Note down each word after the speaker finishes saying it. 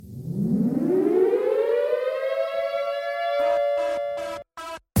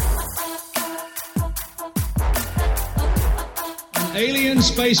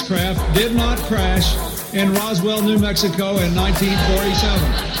American spacecraft did not crash in Roswell, New Mexico in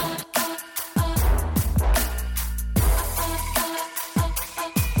 1947.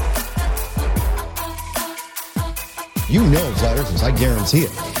 You know flat earthers, I guarantee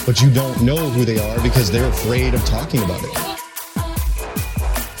it. But you don't know who they are because they're afraid of talking about it.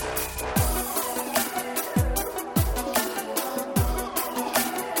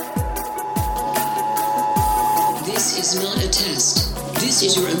 This is not a test. This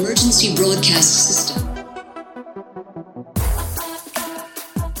is your emergency broadcast system.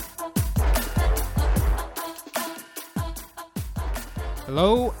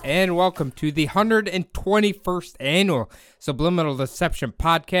 Hello and welcome to the 121st Annual Subliminal Deception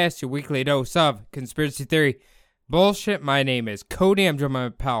Podcast, your weekly dose of conspiracy theory bullshit. My name is Cody. I'm joined by my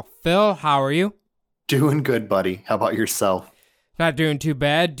pal Phil. How are you? Doing good, buddy. How about yourself? Not doing too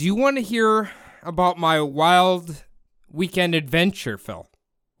bad. Do you want to hear about my wild weekend adventure, Phil?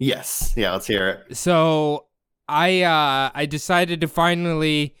 Yes. Yeah, let's hear it. So I decided to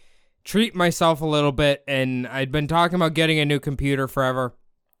finally treat myself a little bit, and I'd been talking about getting a new computer forever,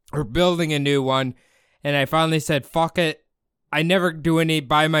 or building a new one, and I finally said, fuck it. I never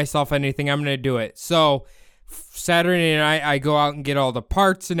buy myself anything. I'm going to do it. So Saturday night, I go out and get all the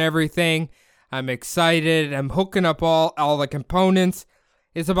parts and everything. I'm excited. I'm hooking up all the components.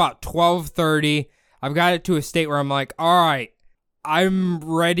 It's about 12:30. I've got it to a state where I'm like, all right, I'm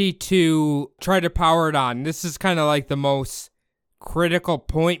ready to try to power it on. This is kind of like the most critical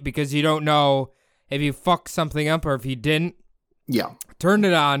point because you don't know if you fucked something up or if you didn't. Yeah. Turned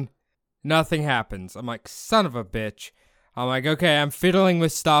it on. Nothing happens. I'm like, son of a bitch. I'm like, okay, I'm fiddling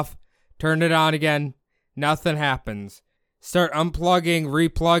with stuff. Turn it on again. Nothing happens. Start unplugging,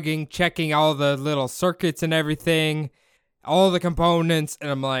 replugging, checking all the little circuits and everything, all the components. And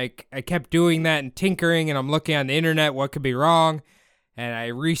I'm like, I kept doing that and tinkering, and I'm looking on the internet, what could be wrong. And I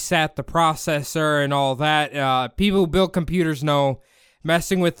reset the processor and all that. People who build computers know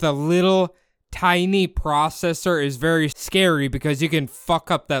messing with the little tiny processor is very scary because you can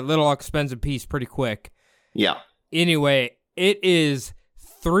fuck up that little expensive piece pretty quick. Yeah. Anyway, it is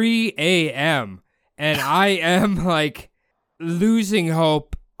 3 a.m. and I am like losing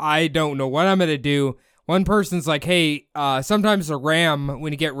hope. I don't know what I'm going to do. One person's like, hey, sometimes the RAM,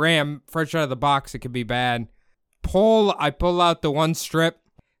 when you get RAM fresh out of the box, it could be bad. I pull out the one strip,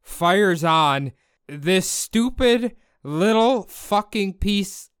 fires on. This stupid little fucking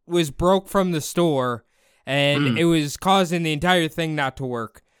piece was broke from the store, and it was causing the entire thing not to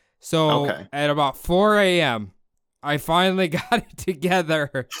work. So At about 4 a.m., I finally got it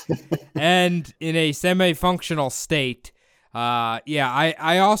together and in a semi-functional state.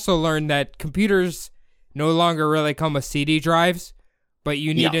 I also learned that computers no longer really come with CD drives, but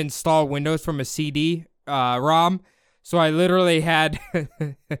you need to install Windows from a CD ROM. So I literally had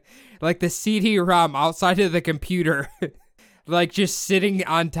like the CD-ROM outside of the computer, like just sitting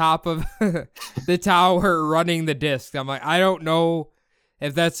on top of the tower running the disk. I'm like, I don't know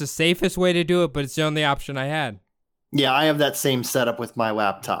if that's the safest way to do it, but it's the only option I had. Yeah, I have that same setup with my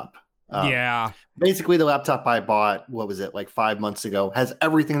laptop. Basically, the laptop I bought, like 5 months ago, has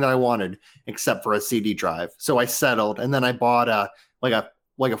everything that I wanted except for a CD drive. So I settled, and then I bought a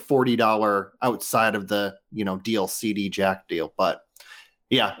 $40 outside of the, deal CD jack deal. But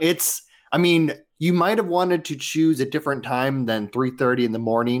yeah, you might have wanted to choose a different time than 3:30 in the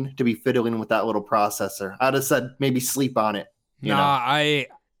morning to be fiddling with that little processor. I'd have said maybe sleep on it.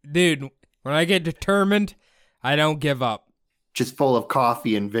 Dude, when I get determined, I don't give up. Just full of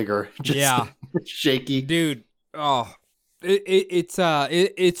coffee and vigor. Just shaky. Dude, it's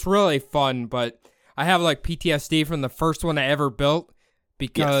really fun, but I have like PTSD from the first one I ever built.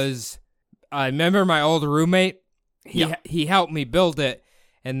 Because I remember my old roommate, he helped me build it,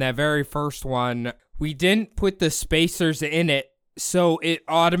 and that very first one, we didn't put the spacers in it, so it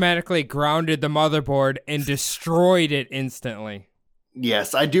automatically grounded the motherboard and destroyed it instantly.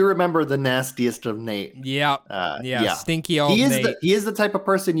 Yes, I do remember the nastiest of Nate. Stinky old Nate. He is the type of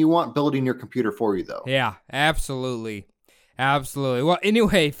person you want building your computer for you, though. Yeah, absolutely. Absolutely. Well,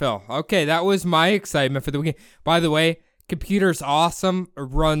 anyway, Phil, okay, that was my excitement for the weekend. By the way, computer's awesome. It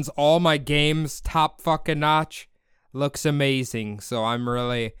runs all my games top fucking notch. Looks amazing. So I'm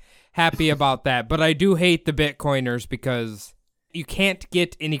really happy about that. But I do hate the Bitcoiners because you can't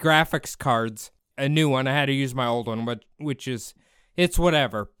get any graphics cards. A new one. I had to use my old one, which is, it's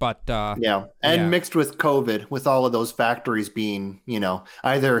whatever. But mixed with COVID, with all of those factories being,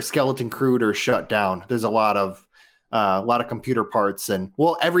 either skeleton crewed or shut down. There's a lot of computer parts and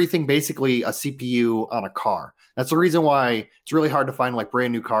everything basically a CPU on a car. That's the reason why it's really hard to find like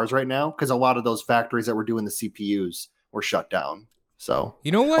brand new cars right now, because a lot of those factories that were doing the CPUs were shut down. So,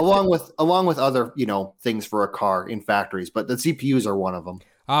 you know what? Along with other, things for a car in factories, but the CPUs are one of them.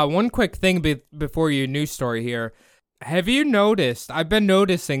 One quick thing before your news story here. Have you noticed, I've been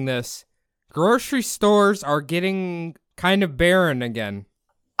noticing this, grocery stores are getting kind of barren again.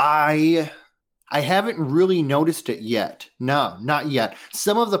 I haven't really noticed it yet. No, not yet.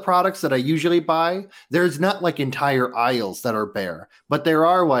 Some of the products that I usually buy, there's not like entire aisles that are bare, but there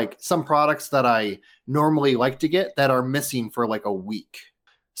are like some products that I normally like to get that are missing for like a week.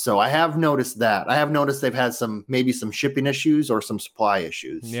 So I have noticed that. I have noticed they've had maybe some shipping issues or some supply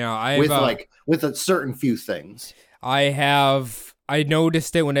issues. Yeah, with a certain few things. I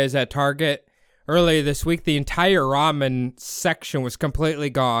noticed it when I was at Target earlier this week. The entire ramen section was completely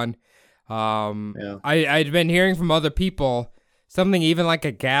gone. I'd been hearing from other people, something even like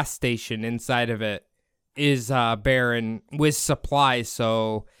a gas station inside of it is barren with supplies.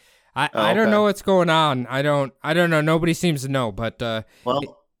 So I don't know what's going on. I don't know. Nobody seems to know, but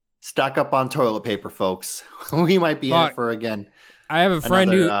stock up on toilet paper, folks. We might be in it for again. I have a friend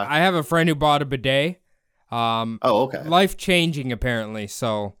who bought a bidet. Okay. Life changing apparently.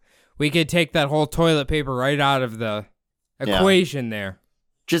 So we could take that whole toilet paper right out of the equation there.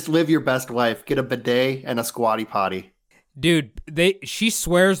 Just live your best life. Get a bidet and a squatty potty. Dude, she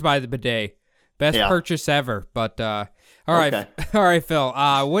swears by the bidet. Best purchase ever. But all right, Phil.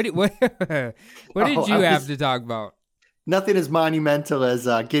 What did you have to talk about? Nothing as monumental as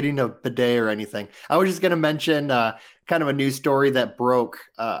getting a bidet or anything. I was just going to mention kind of a news story that broke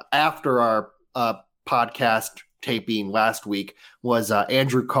after our podcast taping last week was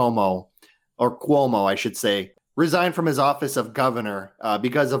Andrew Cuomo, I should say, resigned from his office of governor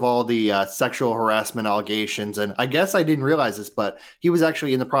because of all the sexual harassment allegations. And I guess I didn't realize this, but he was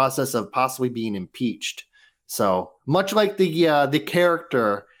actually in the process of possibly being impeached. So much like the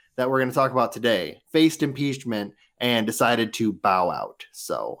character that we're going to talk about today, faced impeachment and decided to bow out.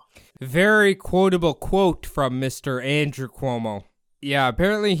 So very quotable quote from Mr. Andrew Cuomo. Yeah,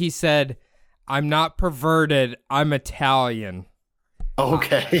 apparently he said, "I'm not perverted, I'm Italian."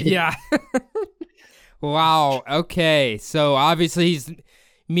 Okay. Yeah. Wow. Okay. So obviously he's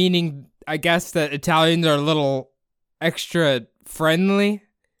meaning, I guess, that Italians are a little extra friendly.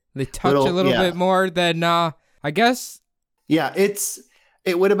 They touch a little bit more than, I guess. Yeah,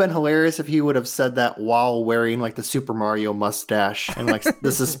 it would have been hilarious if he would have said that while wearing like the Super Mario mustache and like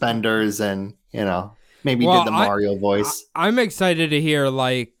the suspenders and, maybe did the Mario voice. I'm excited to hear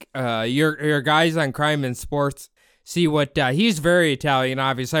like your guys on Crime and Sports see what he's very Italian,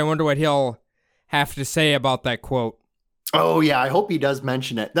 obviously. I wonder what he'll have to say about that quote. Oh yeah, I hope he does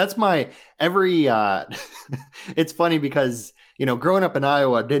mention it. That's my it's funny because, growing up in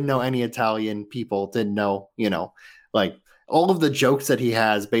Iowa, didn't know any Italian people, didn't know, like all of the jokes that he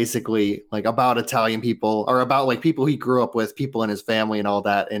has basically like about Italian people or about like people he grew up with, people in his family and all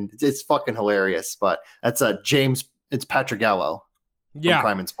that. And it's fucking hilarious. But that's it's Patrigello. Yeah.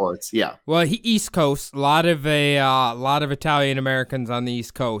 Crime and Sports. Yeah. Well, East Coast, a lot of Italian Americans on the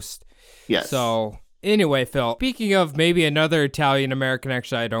East Coast. Yes. So anyway, Phil, speaking of maybe another Italian American,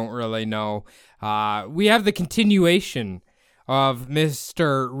 actually, I don't really know. We have the continuation of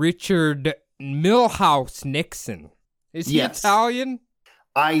Mr. Richard Milhous Nixon. Is he Italian?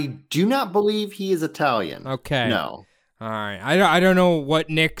 I do not believe he is Italian. Okay. No. All right. I don't know what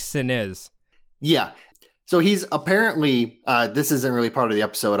Nixon is. Yeah. So he's apparently, this isn't really part of the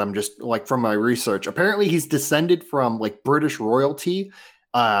episode. I'm just like from my research. Apparently he's descended from like British royalty.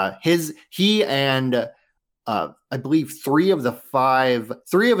 He and I believe three of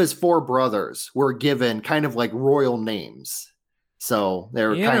his four brothers were given kind of like royal names. So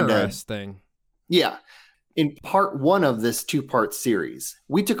they're kind of interesting. Yeah. In part one of this 2-part series,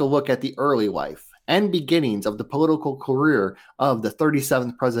 we took a look at the early life and beginnings of the political career of the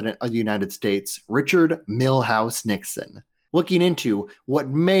 37th president of the United States, Richard Milhous Nixon, looking into what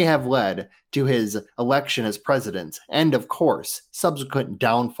may have led to his election as president and, of course, subsequent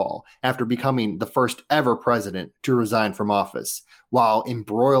downfall after becoming the first ever president to resign from office while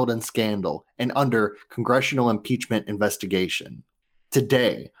embroiled in scandal and under congressional impeachment investigation.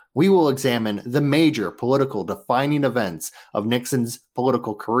 Today, we will examine the major political defining events of Nixon's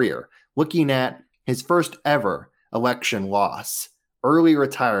political career, looking at his first ever election loss, early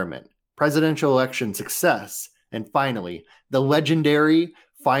retirement, presidential election success, and finally, the legendary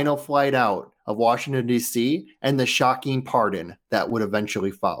final flight out of Washington, D.C., and the shocking pardon that would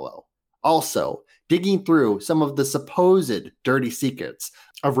eventually follow. Also, digging through some of the supposed dirty secrets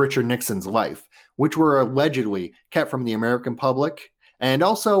of Richard Nixon's life, which were allegedly kept from the American public. And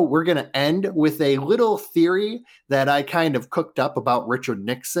also, we're going to end with a little theory that I kind of cooked up about Richard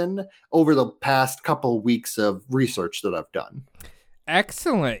Nixon over the past couple weeks of research that I've done.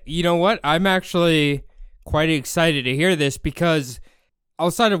 Excellent. You know what? I'm actually quite excited to hear this because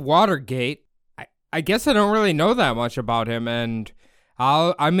outside of Watergate, I guess I don't really know that much about him, and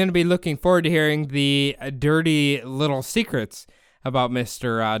I'm going to be looking forward to hearing the dirty little secrets about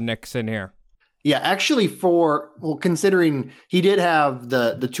Mr. Nixon here. Yeah, actually considering he did have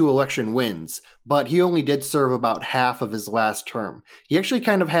the 2 election wins, but he only did serve about half of his last term. He actually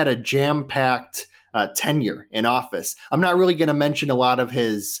kind of had a jam-packed tenure in office. I'm not really going to mention a lot of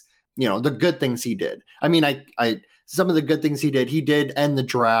his, the good things he did. I mean, some of the good things he did end the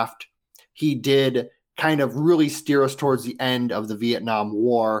draft. He did kind of really steer us towards the end of the Vietnam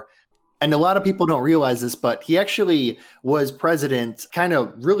War. And a lot of people don't realize this, but he actually was president, kind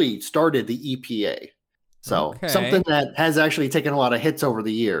of really started the EPA. So something that has actually taken a lot of hits over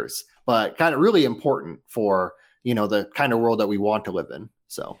the years, but kind of really important for, the kind of world that we want to live in.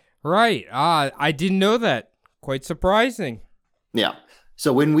 So. Right. I didn't know that. Quite surprising. Yeah.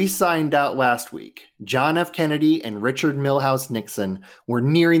 So when we signed out last week, John F. Kennedy and Richard Milhous Nixon were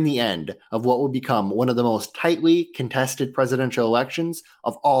nearing the end of what would become one of the most tightly contested presidential elections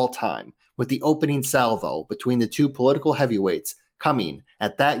of all time, with the opening salvo between the 2 political heavyweights coming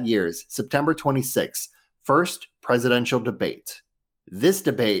at that year's September 26th first presidential debate. This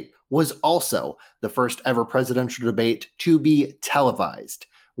debate was also the first ever presidential debate to be televised,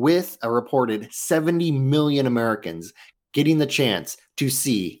 with a reported 70 million Americans getting the chance to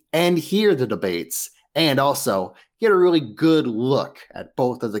see and hear the debates and also get a really good look at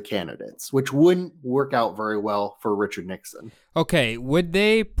both of the candidates, which wouldn't work out very well for Richard Nixon. Okay, would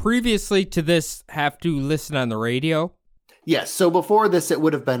they previously to this have to listen on the radio? Yes, so before this, it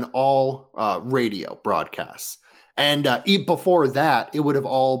would have been all radio broadcasts. And before that, it would have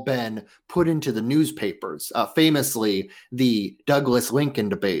all been put into the newspapers. Famously, the Douglas Lincoln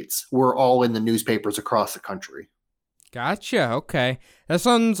debates were all in the newspapers across the country. Gotcha. Okay. That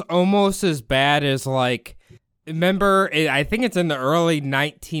sounds almost as bad as remember, I think it's in the early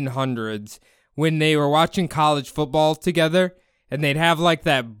 1900s when they were watching college football together and they'd have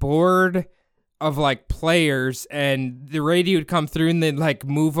that board of players and the radio would come through and they'd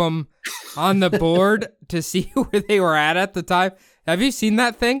move them on the board to see where they were at the time. Have you seen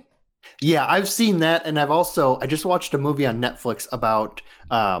that thing? Yeah, I've seen that. And I just watched a movie on Netflix about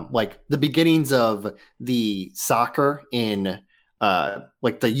the beginnings of the soccer in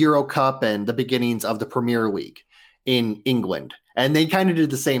the Euro Cup and the beginnings of the Premier League in England. And they kind of did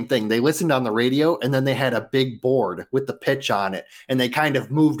the same thing. They listened on the radio and then they had a big board with the pitch on it. And they kind of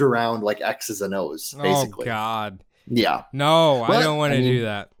moved around like X's and O's, basically. Oh, God. Yeah. No, I don't want to do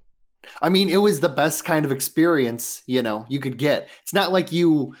that. I mean, it was the best kind of experience, you could get. It's not like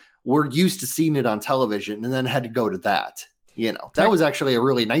you were used to seeing it on television and then had to go to that. That was actually a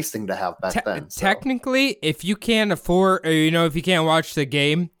really nice thing to have back then. So. Technically, if you can't afford, or, if you can't watch the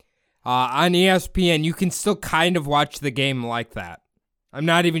game on ESPN, you can still kind of watch the game like that. I'm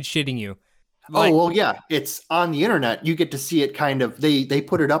not even shitting you. Yeah, it's on the internet. You get to see it kind of. They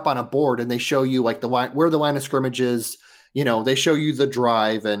put it up on a board and they show you the line, where the line of scrimmage is. They show you the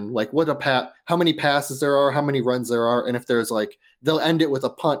drive and how many passes there are, how many runs there are, and if there's they'll end it with a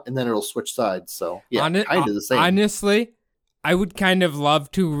punt and then it'll switch sides. So yeah, kind of the same. Honestly, I would kind of love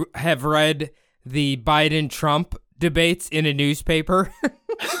to have read the Biden-Trump debates in a newspaper.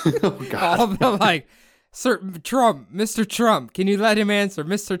 Oh, God. All the Sir Trump, Mr. Trump, can you let him answer,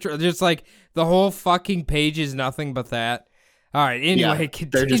 Mr. Trump? There's the whole fucking page is nothing but that. All right, anyway, yeah,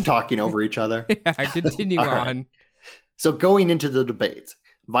 they're just talking over each other. Yeah, continue on. Right. So going into the debate,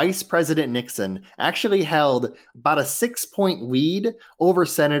 Vice President Nixon actually held about a 6-point lead over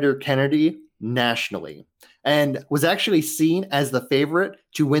Senator Kennedy nationally and was actually seen as the favorite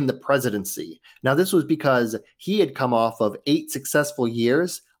to win the presidency. Now, this was because he had come off of 8 successful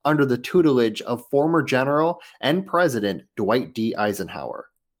years under the tutelage of former General and President Dwight D. Eisenhower.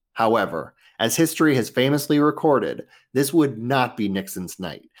 However, as history has famously recorded, this would not be Nixon's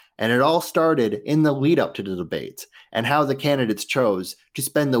night. And it all started in the lead up to the debate and how the candidates chose to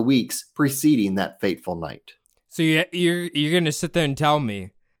spend the weeks preceding that fateful night. So you're going to sit there and tell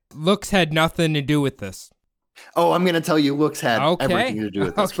me looks had nothing to do with this? Oh, I'm going to tell you looks had everything to do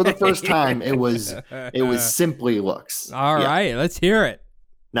with this. Okay. For the first time, it was simply looks. All right, let's hear it.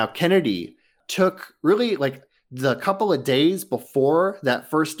 Now, Kennedy took really the couple of days before that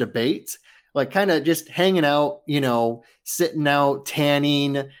first debate, kind of just hanging out, sitting out,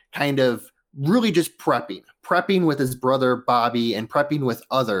 tanning, kind of really just prepping with his brother Bobby and prepping with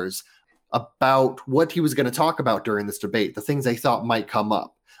others about what he was going to talk about during this debate, the things they thought might come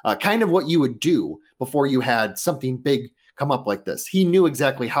up, kind of what you would do before you had something big come up like this. He knew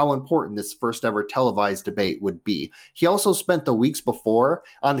exactly how important this first ever televised debate would be. He also spent the weeks before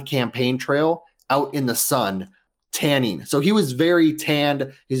on the campaign trail out in the sun tanning. So he was very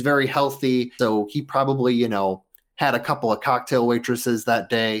tanned. He's very healthy. So he probably, had a couple of cocktail waitresses that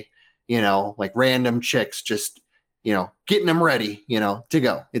day, like random chicks just, getting him ready, to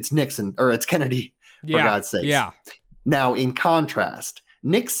go. It's Nixon or it's Kennedy, for God's sakes. Yeah. Now, in contrast,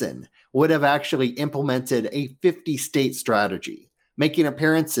 Nixon would have actually implemented a 50-state strategy, making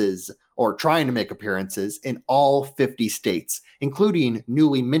appearances or trying to make appearances in all 50 states, including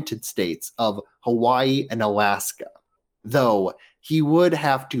newly minted states of Hawaii and Alaska. Though he would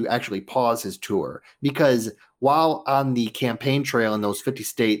have to actually pause his tour because while on the campaign trail in those 50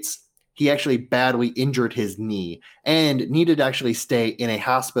 states, he actually badly injured his knee and needed to actually stay in a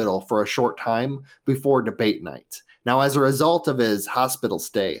hospital for a short time before debate night. Now, as a result of his hospital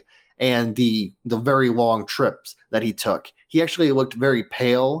stay and the very long trips that he took, he actually looked very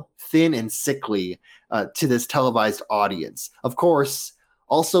pale, thin, and sickly to this televised audience. Of course,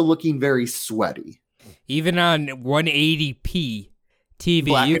 also looking very sweaty. Even on 180p TV,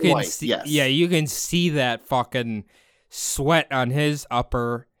 Black you and can white, see, yes. you can see that fucking sweat on his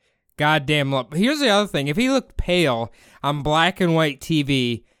upper goddamn lip. Here's the other thing: if he looked pale on black and white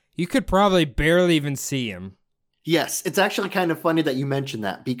TV, you could probably barely even see him. Yes, it's actually kind of funny that you mentioned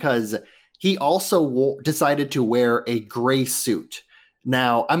that because he also decided to wear a gray suit.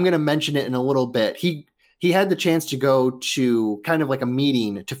 Now, I'm going to mention it in a little bit. He had the chance to go to kind of like a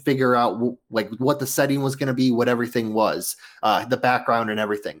meeting to figure out what the setting was going to be, what everything was, the background and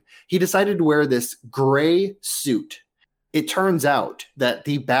everything. He decided to wear this gray suit. It turns out that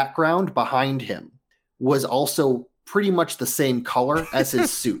the background behind him was also pretty much the same color as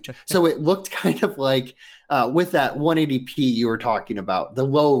his suit. So it looked kind of like with that 180p you were talking about, the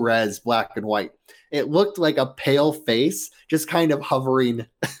low res black and white. It looked like a pale face just kind of hovering.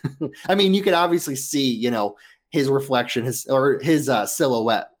 I mean, you could obviously see, his reflection, his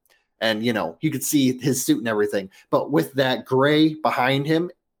silhouette, and, you could see his suit and everything. But with that gray behind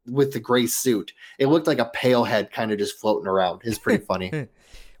him, with the gray suit, it looked like a pale head kind of just floating around. It's pretty funny.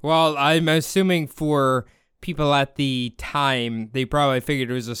 Well, I'm assuming for people at the time, they probably figured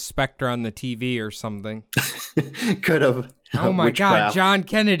it was a specter on the TV or something. Could have. Oh my God, John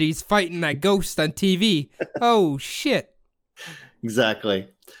Kennedy's fighting that ghost on TV. Oh, shit. Exactly.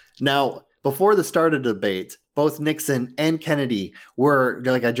 Now, before the start of the debate, both Nixon and Kennedy were,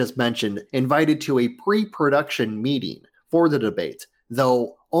 like I just mentioned, invited to a pre-production meeting for the debate,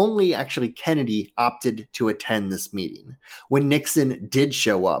 though only actually Kennedy opted to attend this meeting. When Nixon did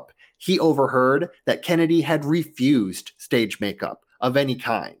show up, he overheard that Kennedy had refused stage makeup of any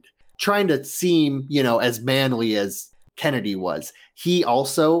kind, trying to seem, as manly as Kennedy was. He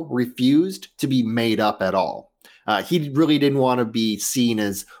also refused to be made up at all. He really didn't want to be seen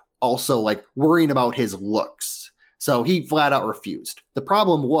as also like worrying about his looks. So he flat out refused. The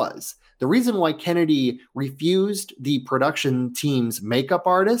problem was the reason why Kennedy refused the production team's makeup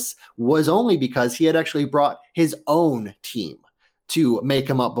artists was only because he had actually brought his own team to make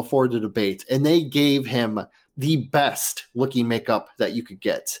him up before the debate. And they gave him the best looking makeup that you could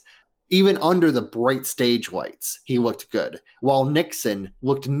get. Even under the bright stage lights, he looked good, while Nixon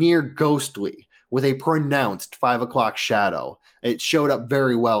looked near ghostly with a pronounced 5 o'clock shadow. It showed up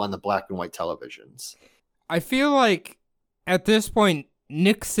very well on the black and white televisions. I feel like at this point,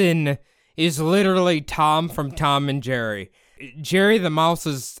 Nixon is literally Tom from Tom and Jerry. Jerry the mouse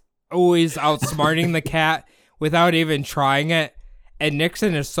is always outsmarting the cat without even trying it. And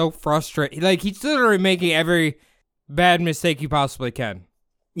Nixon is so frustrated. Like, he's literally making every bad mistake he possibly can.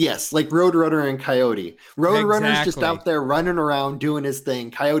 Yes, like Roadrunner and Coyote. Roadrunner's just out there running around doing his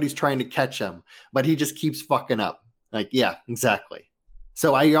thing. Coyote's trying to catch him, but he just keeps fucking up. Like, yeah, exactly.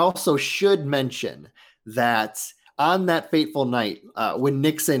 So I also should mention that on that fateful night, when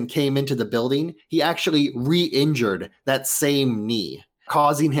Nixon came into the building, he actually re-injured that same knee,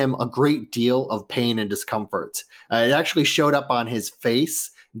 causing him a great deal of pain and discomfort. It actually showed up on his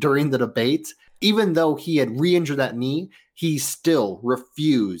face during the debate. Even though he had re-injured that knee, he still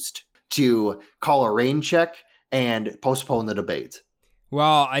refused to call a rain check and postpone the debate.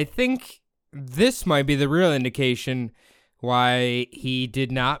 Well, I think this might be the real indication why he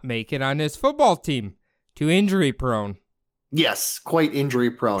did not make it on his football team. Too injury prone. Yes, quite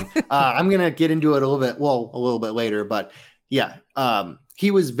injury prone. I'm going to get into it a little bit later, but yeah, he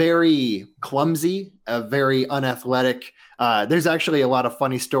was very clumsy, very unathletic. There's actually a lot of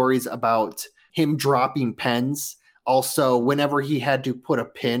funny stories about him dropping pens. Also, whenever he had to put a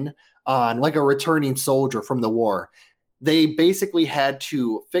pin on like a returning soldier from the war, they basically had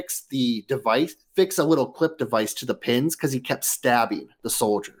to fix a little clip device to the pins because he kept stabbing the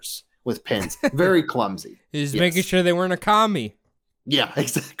soldiers with pins. Very clumsy. He's making sure they weren't a commie. Yeah,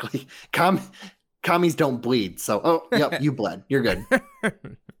 exactly. Commies don't bleed. So, yep, you bled. You're good.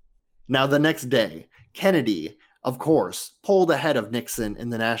 Now, the next day, Kennedy, of course, pulled ahead of Nixon in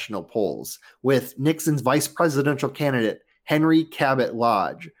the national polls, with Nixon's vice presidential candidate, Henry Cabot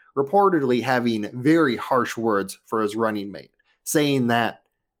Lodge, reportedly having very harsh words for his running mate, saying that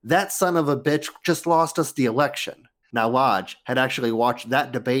son of a bitch just lost us the election. Now, Lodge had actually watched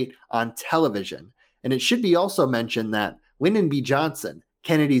that debate on television, and it should be also mentioned that Lyndon B. Johnson,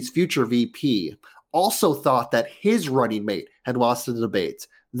 Kennedy's future VP, also thought that his running mate had lost the debate,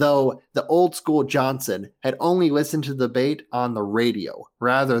 though the old school Johnson had only listened to the debate on the radio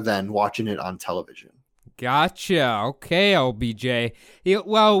rather than watching it on television. Gotcha. Okay, LBJ.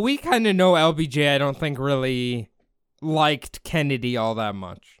 Well, we kind of know LBJ, I don't think, really liked Kennedy all that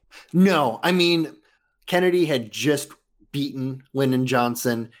much. No, I mean, Kennedy had just beaten Lyndon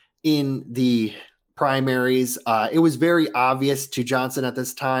Johnson in the primaries. It was very obvious to Johnson at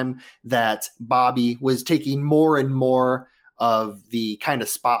this time that Bobby was taking more and more of the kind of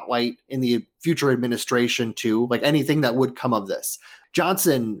spotlight in the future administration too, like anything that would come of this.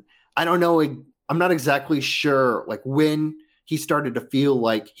 Johnson, I don't know, I'm not exactly sure like when he started to feel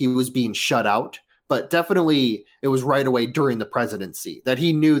like he was being shut out, but definitely it was right away during the presidency that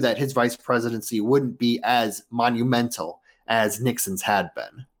he knew that his vice presidency wouldn't be as monumental as Nixon's had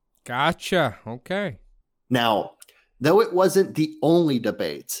been. Gotcha. Okay. Now, though it wasn't the only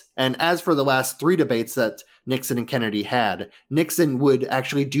debate, and as for the last 3 debates that Nixon and Kennedy had, Nixon would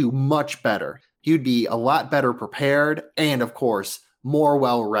actually do much better. He would be a lot better prepared and, of course, more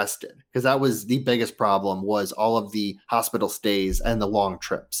well rested, because that was the biggest problem, was all of the hospital stays and the long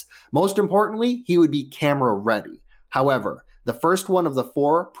trips. Most importantly, he would be camera ready. However, the first one of the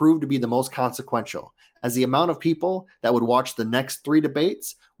 4 proved to be the most consequential, as the amount of people that would watch the next 3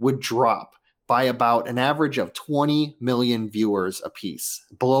 debates would drop by about an average of 20 million viewers apiece,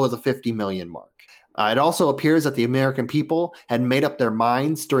 below the 50 million mark. It also appears that the American people had made up their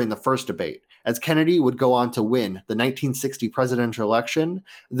minds during the first debate, as Kennedy would go on to win the 1960 presidential election,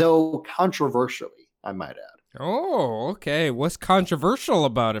 though controversially, I might add. Oh, okay. What's controversial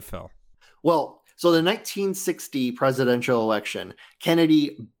about it, Phil? Well, so the 1960 presidential election,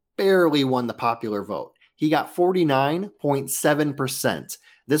 Kennedy barely won the popular vote. He got 49.7%.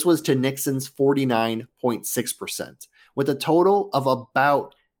 This was to Nixon's 49.6%, with a total of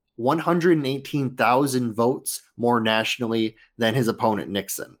about 118,000 votes more nationally than his opponent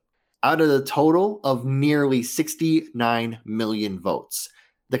Nixon, out of the total of nearly 69 million votes.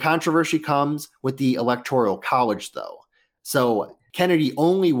 The controversy comes with the Electoral College, though. So Kennedy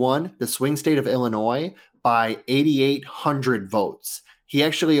only won the swing state of Illinois by 8,800 votes. He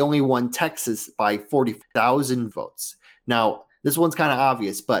actually only won Texas by 40,000 votes. Now, this one's kind of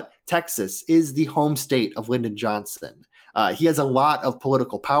obvious, but Texas is the home state of Lyndon Johnson. He has a lot of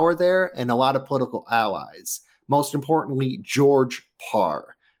political power there and a lot of political allies. Most importantly, George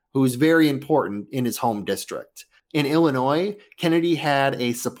Parr, who is very important in his home district. In Illinois, Kennedy had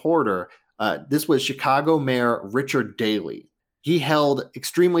a supporter. This was Chicago Mayor Richard Daley. He held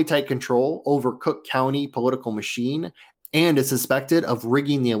extremely tight control over Cook County political machine and is suspected of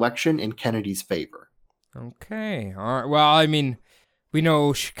rigging the election in Kennedy's favor. Okay. All right. Well, I mean, we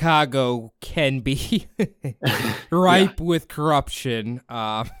know Chicago can be ripe with corruption.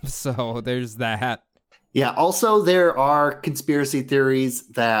 So there's that. Yeah. Also, there are conspiracy theories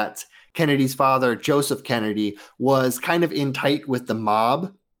that Kennedy's father, Joseph Kennedy, was kind of in tight with the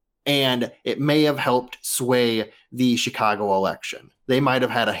mob, and it may have helped sway the Chicago election. They might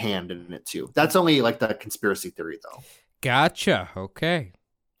have had a hand in it too. That's only like the conspiracy theory, though. Gotcha. Okay.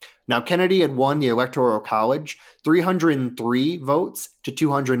 Now, Kennedy had won the Electoral College 303 votes to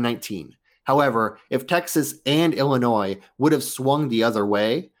 219. However, if Texas and Illinois would have swung the other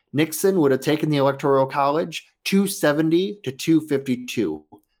way, Nixon would have taken the Electoral College 270 to 252,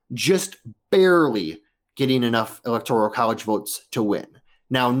 just barely getting enough Electoral College votes to win.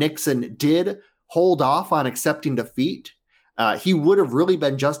 Now, Nixon did hold off on accepting defeat. He would have really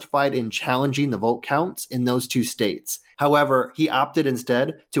been justified in challenging the vote counts in those 2 states. However, he opted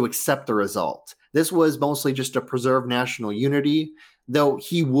instead to accept the result. This was mostly just to preserve national unity, though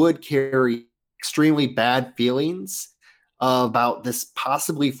he would carry extremely bad feelings about this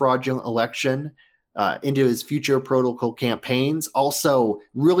possibly fraudulent election into his future political campaigns, also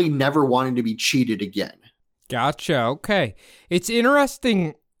really never wanting to be cheated again. Gotcha. Okay. It's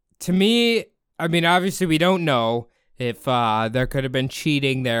interesting to me. I mean, obviously we don't know if there could have been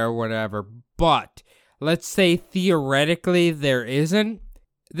cheating there or whatever, but let's say theoretically there isn't,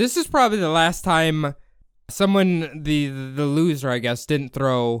 this is probably the last time someone, the loser, I guess, didn't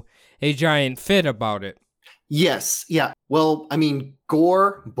throw a giant fit about it. Yes. Yeah. Well, I mean,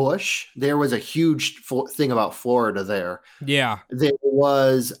 Gore, Bush, there was a huge thing about Florida there. Yeah. There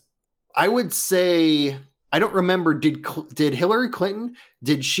was, I would say, I don't remember, did Hillary Clinton,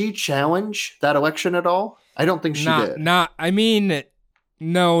 did she challenge that election at all? I don't think she did. No,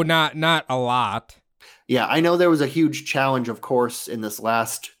 not a lot. Yeah, I know there was a huge challenge, of course, in this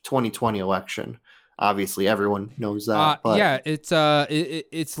last 2020 election. Obviously, everyone knows that. But yeah,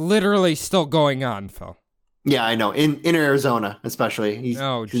 it's literally still going on, Phil. Yeah, I know. In Arizona, especially. You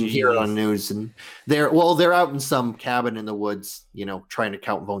can hear it on news. And they're out in some cabin in the woods, trying to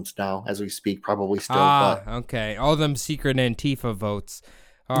count votes now as we speak, probably still. Okay. All them secret Antifa votes.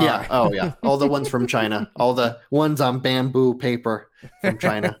 Yeah. Oh, yeah. All the ones from China. All the ones on bamboo paper from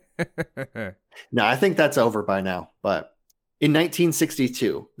China. No, I think that's over by now. But in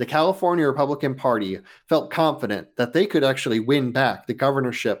 1962, the California Republican Party felt confident that they could actually win back the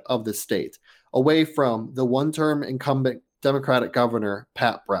governorship of the state away from the one-term incumbent Democratic governor,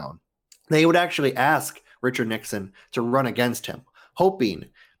 Pat Brown. They would actually ask Richard Nixon to run against him, hoping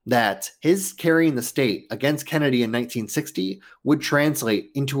that his carrying the state against Kennedy in 1960 would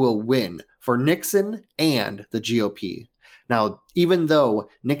translate into a win for Nixon and the GOP. Now, even though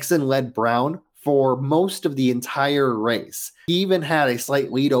Nixon led Brown for most of the entire race, he even had a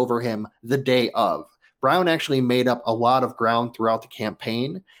slight lead over him the day of. Brown actually made up a lot of ground throughout the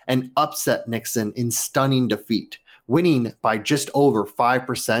campaign and upset Nixon in stunning defeat, winning by just over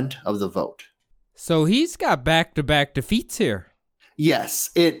 5% of the vote. So he's got back-to-back defeats here. Yes,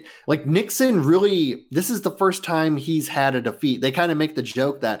 Nixon really, this is the first time he's had a defeat. They kind of make the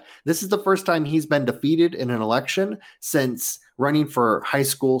joke that this is the first time he's been defeated in an election since running for high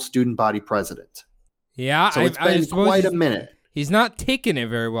school student body president. Yeah, so it's been quite a minute. He's not taking it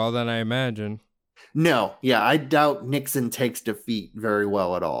very well, then, I imagine. No, yeah, I doubt Nixon takes defeat very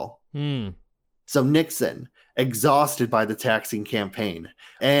well at all. So Nixon, exhausted by the taxing campaign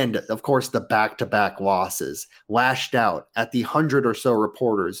and, of course, the back-to-back losses, lashed out at the 100 or so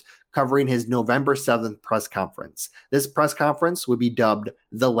reporters covering his November 7th press conference. This press conference would be dubbed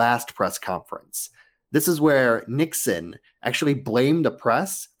the last press conference. This is where Nixon actually blamed the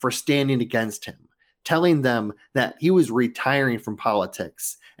press for standing against him, telling them that he was retiring from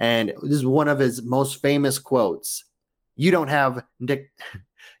politics. And this is one of his most famous quotes. You don't have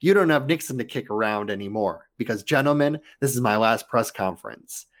Nixon to kick around anymore because, gentlemen, this is my last press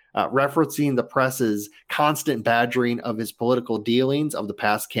conference. Referencing the press's constant badgering of his political dealings of the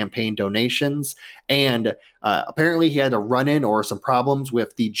past campaign donations. And apparently he had a run-in or some problems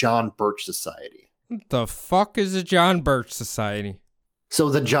with the John Birch Society. What the fuck is the John Birch Society? So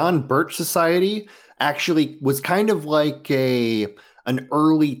the John Birch Society actually was kind of like an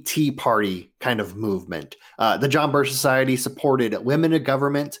early Tea Party kind of movement. The John Birch Society supported limited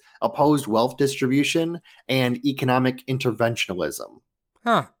government, opposed wealth distribution, and economic interventionism.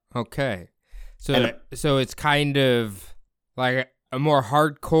 Huh. Okay. So it's kind of like a more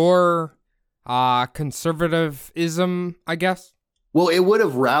hardcore conservatism, I guess? Well, it would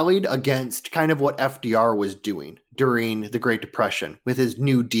have rallied against kind of what FDR was doing during the Great Depression with his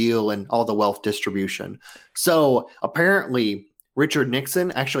New Deal and all the wealth distribution. So apparently Richard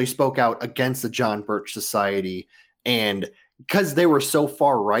Nixon actually spoke out against the John Birch Society, and because they were so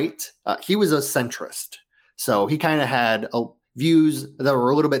far right, he was a centrist. So he kind of had views that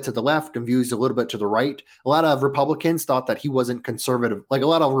were a little bit to the left and views a little bit to the right. A lot of Republicans thought that he wasn't conservative. Like a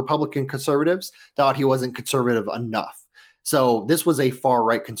lot of Republican conservatives thought he wasn't conservative enough. So this was a far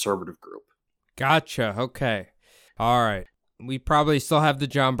right conservative group. Gotcha. Okay. All right. We probably still have the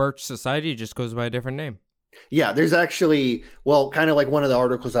John Birch Society. It just goes by a different name. Yeah, there's actually, kind of like one of the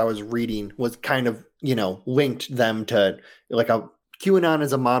articles I was reading was kind of, linked them to like QAnon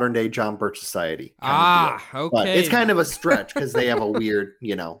is a modern day John Birch Society. Okay. But it's kind of a stretch because they have a weird,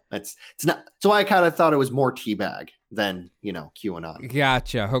 it's not. So I kind of thought it was more teabag than, QAnon.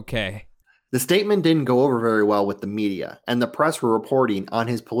 Gotcha. Okay. The statement didn't go over very well with the media, and the press were reporting on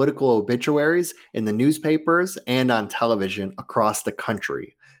his political obituaries in the newspapers and on television across the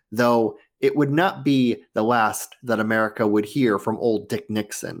country, though it would not be the last that America would hear from old Dick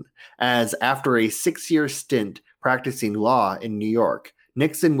Nixon, as after a 6-year stint practicing law in New York,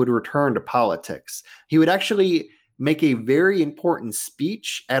 Nixon would return to politics. He would actually make a very important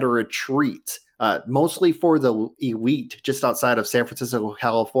speech at a retreat, mostly for the elite just outside of San Francisco,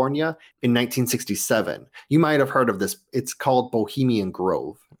 California in 1967. You might have heard of this. It's called Bohemian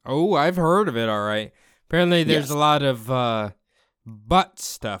Grove. Oh, I've heard of it. All right. Apparently there's a lot of butt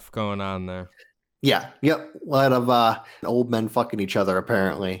stuff going on there. Yeah. Yep. A lot of old men fucking each other,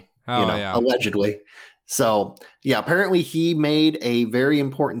 apparently. Allegedly. So, yeah, apparently he made a very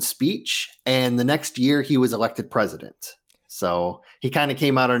important speech, and the next year he was elected president. So he kind of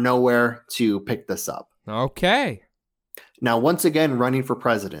came out of nowhere to pick this up. Okay. Now, once again, running for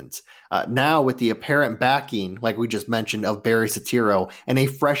president. Now with the apparent backing, like we just mentioned, of Barry Soetoro and a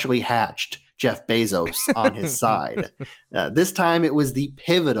freshly hatched Jeff Bezos on his side. This time it was the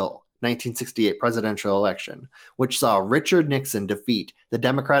pivotal 1968 presidential election, which saw Richard Nixon defeat the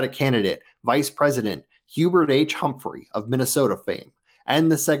Democratic candidate, Vice President Hubert H. Humphrey of Minnesota fame,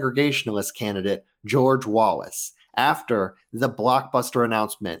 and the segregationist candidate, George Wallace, after the blockbuster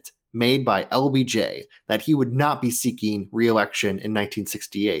announcement made by LBJ that he would not be seeking re-election in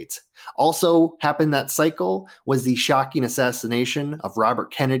 1968. Also happened that cycle was the shocking assassination of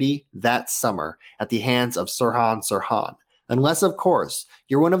Robert Kennedy that summer at the hands of Sirhan Sirhan. Unless, of course,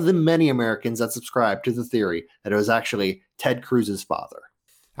 you're one of the many Americans that subscribe to the theory that it was actually Ted Cruz's father.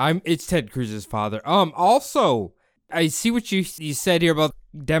 It's Ted Cruz's father. Also, I see what you said here about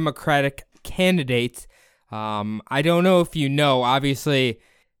Democratic candidates. I don't know if you know, obviously,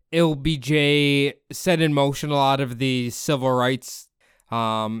 LBJ set in motion a lot of the civil rights.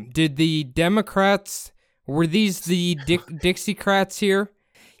 Did the Democrats, were these the Dixiecrats here?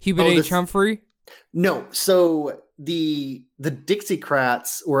 Hubert H. Humphrey? No, so the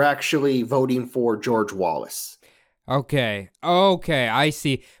Dixiecrats were actually voting for George Wallace. Okay, I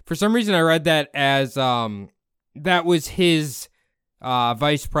see. For some reason, I read that as that was his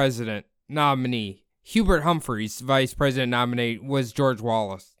vice president nominee. Hubert Humphrey's vice president nominee was George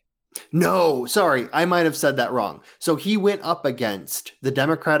Wallace. No, sorry, I might have said that wrong. So he went up against the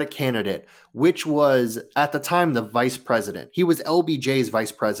Democratic candidate, which was at the time the vice president. He was LBJ's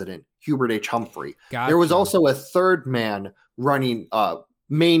vice president, Hubert H. Humphrey. Gotcha. There was also a third man running,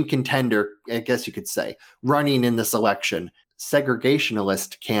 main contender, I guess you could say, running in this election,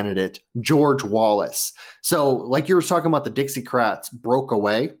 segregationist candidate, George Wallace. So like you were talking about, the Dixiecrats broke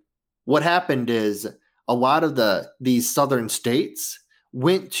away. What happened is a lot of these southern states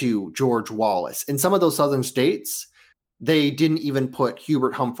went to George Wallace. In some of those southern states, they didn't even put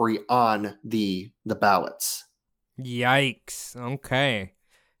Hubert Humphrey on the ballots. Yikes. Okay.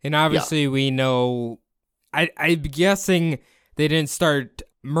 And obviously we know, I'm guessing they didn't start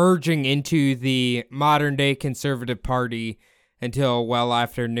merging into the modern day Conservative Party until well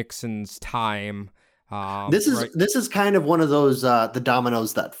after Nixon's time. This is kind of one of those the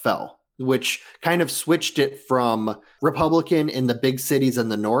dominoes that fell, which kind of switched it from Republican in the big cities in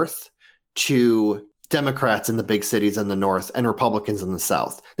the north to Democrats in the big cities in the north and Republicans in the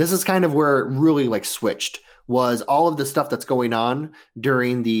south. This is kind of where it really switched, was all of the stuff that's going on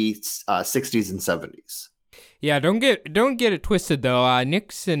during the 60s and 70s. Yeah, don't get it twisted though.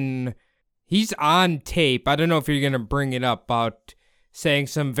 Nixon, he's on tape. I don't know if you're going to bring it up about saying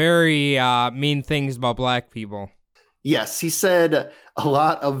some very mean things about black people. Yes, he said a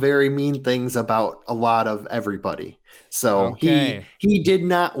lot of very mean things about a lot of everybody. So he did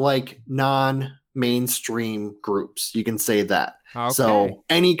not like non-mainstream groups. You can say that. Okay. So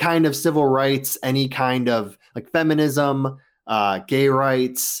any kind of civil rights, any kind of feminism, gay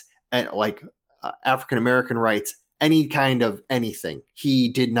rights, and African-American rights, any kind of anything he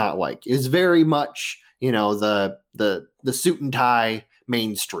did not like. It was very much, the suit and tie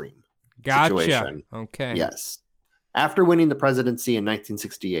mainstream situation. Okay. Yes. After winning the presidency in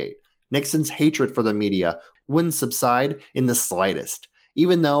 1968, Nixon's hatred for the media wouldn't subside in the slightest,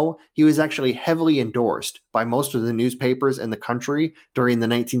 even though he was actually heavily endorsed by most of the newspapers in the country during the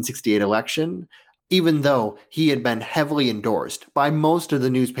 1968 election. Even though he had been heavily endorsed by most of the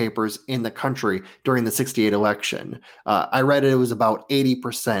newspapers in the country during the 68 election. I read it was about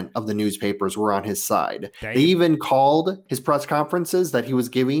 80% of the newspapers were on his side. Dang. They even called his press conferences that he was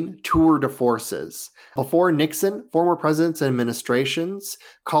giving tour de forces. Before Nixon, former presidents and administrations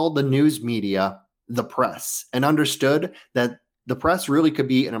called the news media the press and understood that the press really could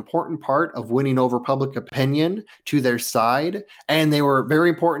be an important part of winning over public opinion to their side. And they were very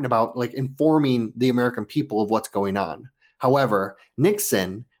important about informing the American people of what's going on. However,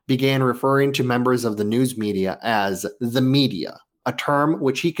 Nixon began referring to members of the news media as the media, a term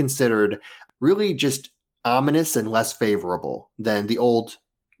which he considered really just ominous and less favorable than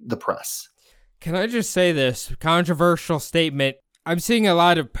the press. Can I just say this controversial statement? I'm seeing a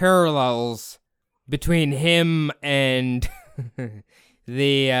lot of parallels between him and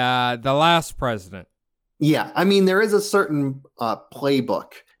the last president. Yeah, I mean, there is a certain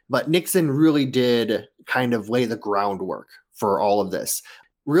playbook, but Nixon really did kind of lay the groundwork for all of this.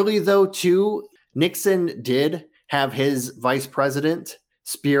 Really, though, too, Nixon did have his vice president,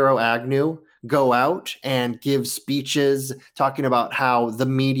 Spiro Agnew, go out and give speeches talking about how the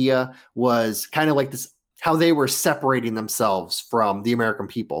media was kind of like this, how they were separating themselves from the American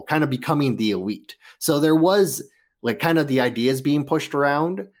people, kind of becoming the elite. So there was like kind of the ideas being pushed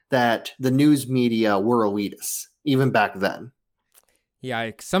around that the news media were elitists, even back then.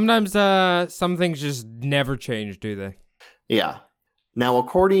 Yikes. Sometimes some things just never change, do they? Yeah. Now,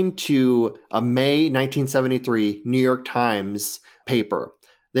 according to a May 1973 New York Times paper,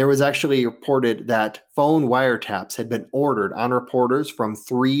 there was actually reported that phone wiretaps had been ordered on reporters from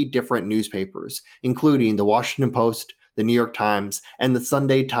 3 different newspapers, including the Washington Post, the New York Times, and the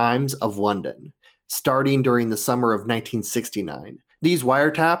Sunday Times of London, starting during the summer of 1969. These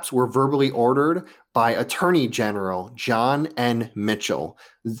wiretaps were verbally ordered by Attorney General John N. Mitchell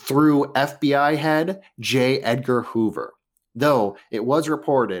through FBI head J. Edgar Hoover, though it was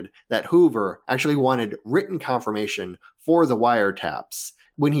reported that Hoover actually wanted written confirmation for the wiretaps.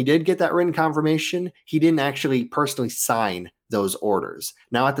 When he did get that written confirmation, he didn't actually personally sign those orders.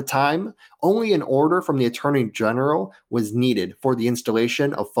 Now, at the time, only an order from the Attorney General was needed for the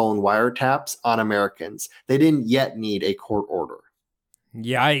installation of phone wiretaps on Americans. They didn't yet need a court order.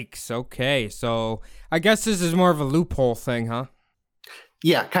 Yikes. Okay, so I guess this is more of a loophole thing, huh?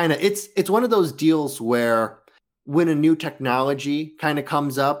 Yeah, kind of. It's one of those deals where when a new technology kind of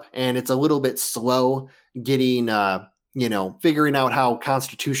comes up and it's a little bit slow getting, figuring out how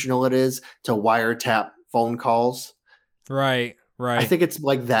constitutional it is to wiretap phone calls. Right. I think it's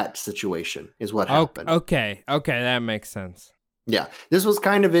like that situation is what happened. Okay, that makes sense. Yeah, this was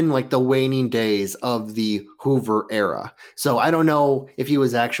kind of in like the waning days of the Hoover era. So I don't know if he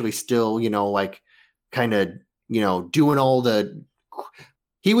was actually still, doing all the...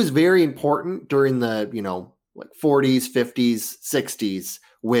 He was very important during the, 40s, 50s, 60s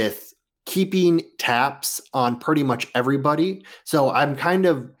with keeping taps on pretty much everybody. So I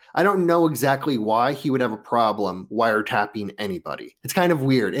don't know exactly why he would have a problem wiretapping anybody. It's kind of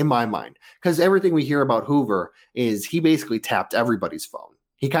weird in my mind because everything we hear about Hoover is he basically tapped everybody's phone.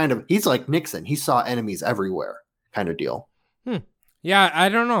 He's like Nixon. He saw enemies everywhere kind of deal. Yeah, I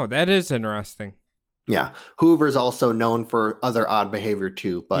don't know. That is interesting. Yeah. Hoover's also known for other odd behavior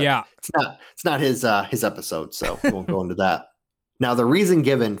too, but yeah, it's not his episode. So we won't go into that. Now, the reason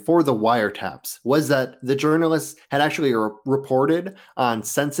given for the wiretaps was that the journalists had actually reported on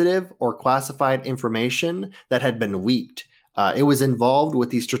sensitive or classified information that had been leaked. It was involved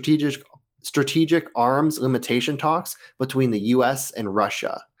with the strategic arms limitation talks between the U.S. and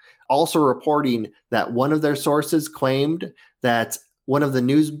Russia. Also reporting that one of their sources claimed that one of the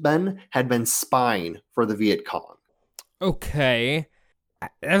newsmen had been spying for the Viet Cong. Okay.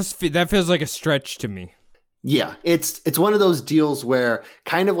 That feels like a stretch to me. Yeah, it's one of those deals where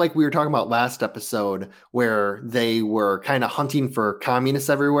kind of like we were talking about last episode where they were kind of hunting for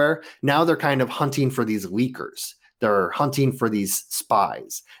communists everywhere. Now they're kind of hunting for these leakers. They're hunting for these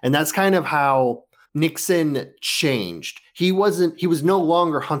spies. And that's kind of how Nixon changed. He was no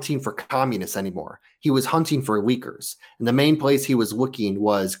longer hunting for communists anymore. He was hunting for leakers. And the main place he was looking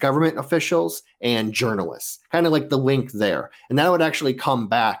was government officials and journalists, kind of like the link there. And that would actually come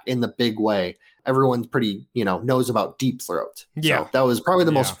back in the big way. Everyone's pretty, knows about Deep Throat. Yeah. So that was probably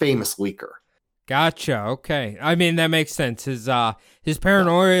the most famous leaker. Gotcha. Okay. I mean, that makes sense. His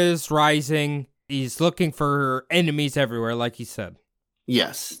paranoia is rising. He's looking for enemies everywhere, like he said.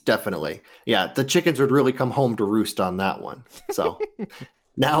 Yes, definitely. Yeah, the chickens would really come home to roost on that one. So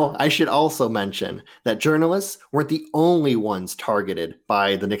now I should also mention that journalists weren't the only ones targeted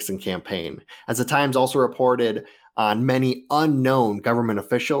by the Nixon campaign, as the Times also reported on many unknown government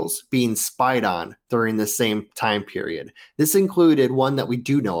officials being spied on during the same time period. This included one that we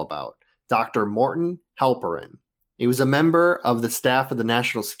do know about, Dr. Morton Halperin. He was a member of the staff of the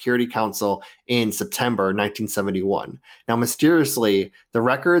National Security Council in September 1971. Now, mysteriously, the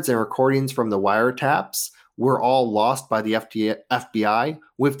records and recordings from the wiretaps were all lost by the FBI,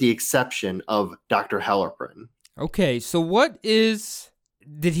 with the exception of Dr. Halperin. Okay, so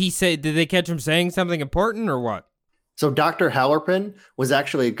did they catch him saying something important or what? So Dr. Halperin was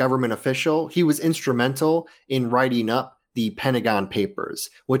actually a government official. He was instrumental in writing up the Pentagon Papers,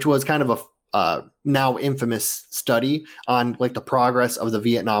 which was kind of a now infamous study on like the progress of the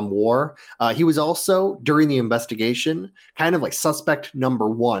Vietnam War. He was also, during the investigation, kind of like suspect number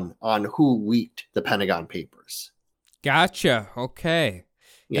one on who leaked the Pentagon Papers. Gotcha. Okay.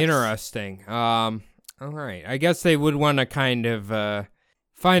 Yes. Interesting. All right. I guess they would want to kind of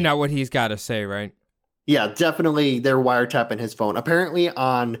find out what he's got to say, right? Yeah, definitely they're wiretapping his phone. Apparently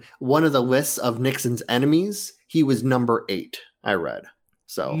on one of the lists of Nixon's enemies, he was number 8, I read.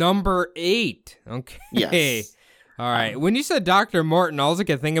 So number 8. Okay. Yes. All right. When you said Dr. Morton, all I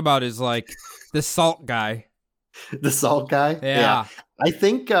could think about is like the salt guy. The salt guy? Yeah. I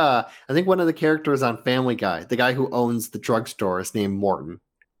think one of the characters on Family Guy, the guy who owns the drugstore, is named Morton.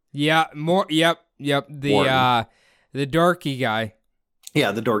 Yeah, Yep. The dorky guy.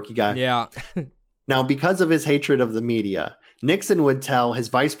 Yeah, the dorky guy. Yeah. Now, because of his hatred of the media, Nixon would tell his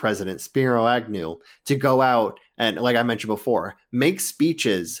vice president, Spiro Agnew, to go out and, like I mentioned before, make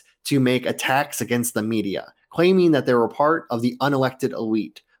speeches to make attacks against the media, claiming that they were part of the unelected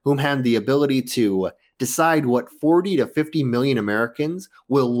elite, whom had the ability to decide what 40 to 50 million Americans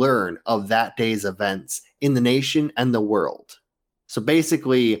will learn of that day's events in the nation and the world. So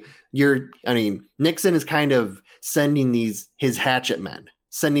basically, Nixon is kind of sending his hatchet men,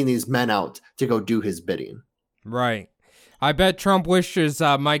 sending these men out to go do his bidding. Right. I bet Trump wishes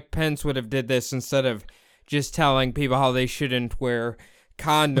Mike Pence would have did this instead of just telling people how they shouldn't wear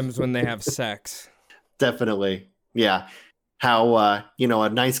condoms when they have sex. Definitely. Yeah. How, a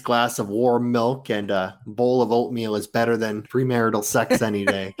nice glass of warm milk and a bowl of oatmeal is better than premarital sex any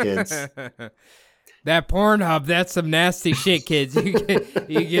day, kids. That Pornhub, that's some nasty shit, kids.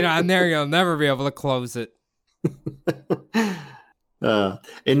 You get on there, you'll never be able to close it. In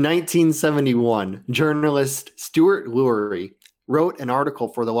 1971, journalist Stuart Lurie wrote an article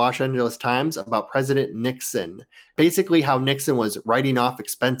for the Los Angeles Times about President Nixon, basically how Nixon was writing off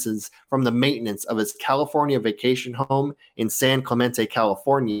expenses from the maintenance of his California vacation home in San Clemente,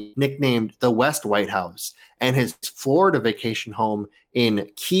 California, nicknamed the West White House, and his Florida vacation home in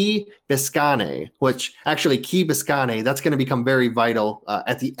Key Biscayne, which actually Key Biscayne, that's going to become very vital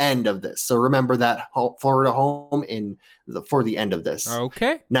at the end of this. So remember that Florida home for the end of this.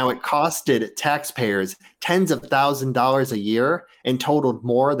 Okay. Now it costed taxpayers tens of $1,000s a year and totaled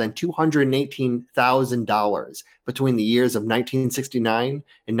more than $218,000 between the years of 1969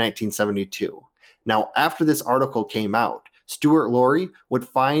 and 1972. Now, after this article came out, Stuart Lurie would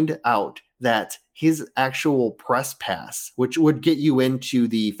find out that his actual press pass, which would get you into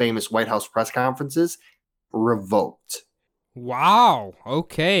the famous White House press conferences, revoked. Wow.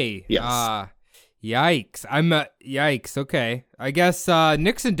 Okay. Yes. Yikes. Yikes. Okay. I guess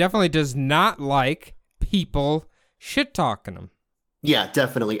Nixon definitely does not like people shit talking him. Yeah,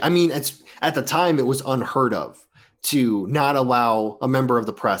 definitely. I mean, at the time it was unheard of to not allow a member of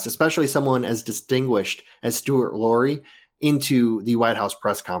the press, especially someone as distinguished as Stuart Lurie, into the White House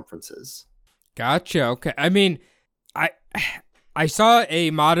press conferences. Gotcha. Okay. I mean, I saw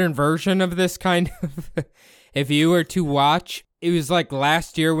a modern version of this kind of. If you were to watch, it was like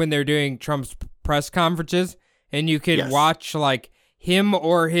last year when they're doing Trump's press conferences, and you could watch like him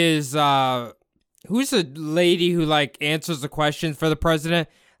or his who's a lady who like answers the questions for the president,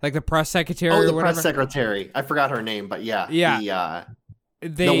 like the press secretary. Oh, the or whatever. press secretary. I forgot her name, but yeah.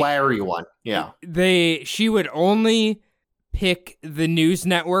 The wiry one. Yeah. She would only pick the news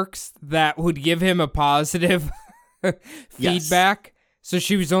networks that would give him a positive feedback. So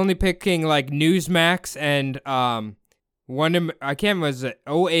she was only picking like Newsmax and I can't remember, was it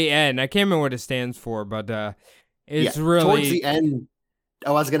OAN? I can't remember what it stands for, but it's really towards the end.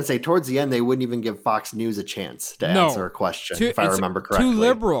 I was going to say towards the end they wouldn't even give Fox News a chance to answer a question, if I remember correctly. Too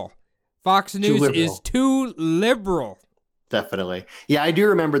liberal. Fox News is too liberal. Definitely. Yeah, I do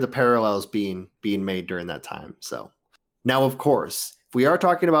remember the parallels being made during that time. So now, of course, if we are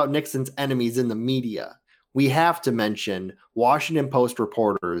talking about Nixon's enemies in the media, we have to mention Washington Post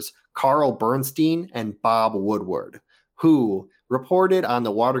reporters Carl Bernstein and Bob Woodward, who reported on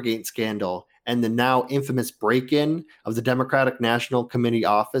the Watergate scandal and the now infamous break-in of the Democratic National Committee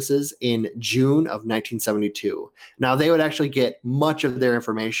offices in June of 1972. Now, they would actually get much of their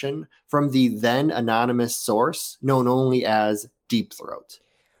information from the then anonymous source known only as Deep Throat.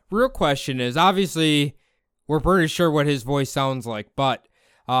 Real question is, obviously, we're pretty sure what his voice sounds like, but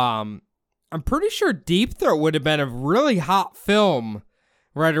I'm pretty sure Deep Throat would have been a really hot film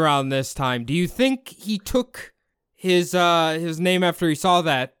right around this time. Do you think he took his name after he saw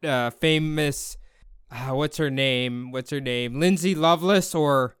that famous what's her name? Lindsay Loveless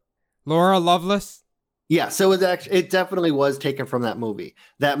or Laura Loveless? Yeah, so it definitely was taken from that movie.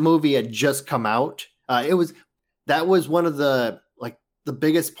 That movie had just come out. That was one of the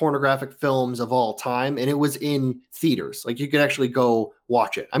biggest pornographic films of all time, and it was in theaters. Like you could actually go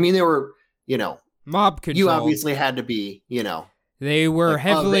watch it. I mean, they were, mob control. You obviously had to be, They were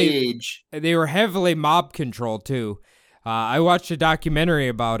heavily of age. They were heavily mob controlled too. I watched a documentary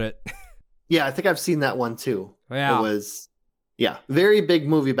about it. Yeah, I think I've seen that one too. Yeah. It was, very big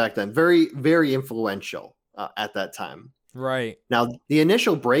movie back then. Very, very influential at that time. Right. Now, the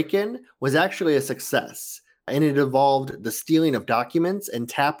initial break-in was actually a success, and it involved the stealing of documents and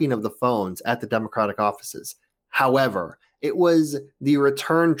tapping of the phones at the Democratic offices. However, it was the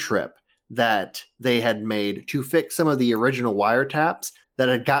return trip that they had made to fix some of the original wiretaps that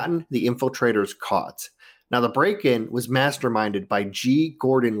had gotten the infiltrators caught. Now, the break-in was masterminded by G.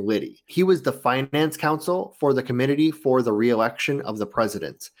 Gordon Liddy. He was the finance counsel for the Committee for the Re-election of the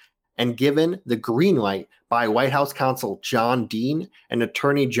President, and given the green light by White House counsel John Dean and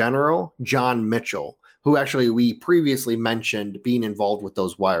Attorney General John Mitchell, who actually we previously mentioned being involved with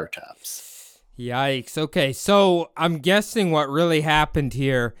those wiretaps. Yikes. Okay, so I'm guessing what really happened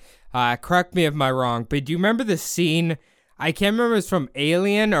here, correct me if I'm wrong, but do you remember the scene, I can't remember if it's from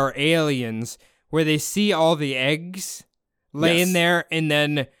Alien or Aliens, where they see all the eggs laying there and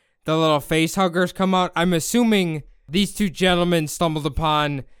then the little face huggers come out? I'm assuming these two gentlemen stumbled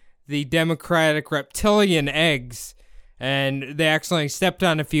upon the Democratic reptilian eggs and they accidentally stepped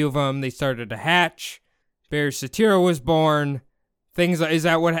on a few of them. They started to hatch. Barry Soetoro was born. Is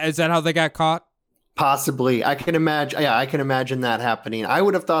that how they got caught? Possibly. I can imagine that happening. I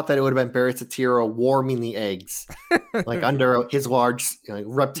would have thought that it would have been Barry Soetoro warming the eggs, like under his large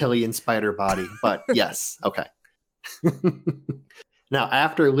reptilian spider body. But yes, okay. Now,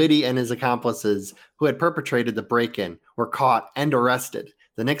 after Liddy and his accomplices who had perpetrated the break-in were caught and arrested,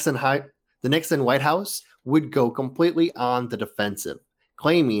 the Nixon White House would go completely on the defensive,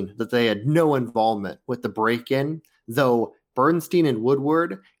 claiming that they had no involvement with the break-in, though Bernstein and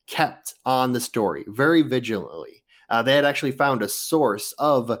Woodward kept on the story very vigilantly. They had actually found a source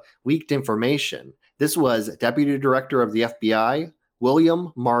of leaked information. This was Deputy Director of the FBI,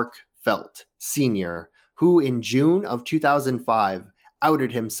 William Mark Felt, Sr., who in June of 2005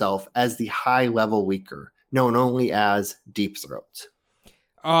 outed himself as the high-level leaker, known only as Deep Throat.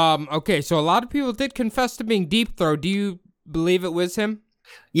 Okay, so a lot of people did confess to being Deep Throat. Do you believe it was him?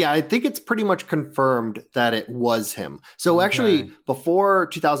 Yeah, I think it's pretty much confirmed that it was him. So actually, before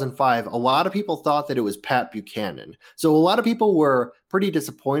 2005, a lot of people thought that it was Pat Buchanan. So a lot of people were pretty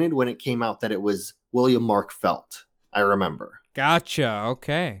disappointed when it came out that it was William Mark Felt, I remember. Gotcha,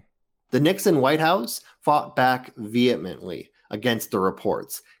 okay. The Nixon White House fought back vehemently against the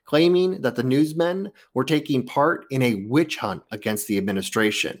reports, claiming that the newsmen were taking part in a witch hunt against the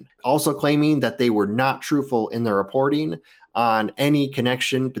administration, also claiming that they were not truthful in their reporting on any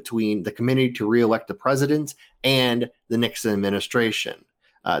connection between the Committee to Re-elect the President and the Nixon administration.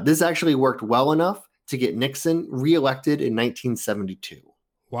 This actually worked well enough to get Nixon re-elected in 1972.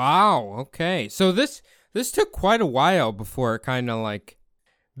 Wow, okay. So this took quite a while before it kind of like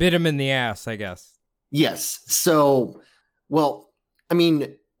bit him in the ass, I guess. Yes. So, well, I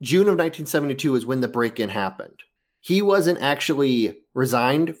mean, June of 1972 is when the break-in happened. He didn't actually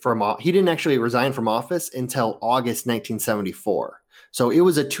resign from office until August 1974. So it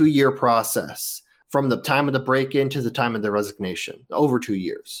was a 2-year process from the time of the break-in to the time of the resignation, over 2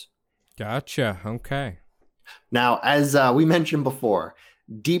 years. Gotcha. Okay. Now, as we mentioned before,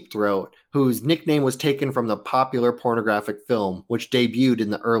 Deep Throat, whose nickname was taken from the popular pornographic film, which debuted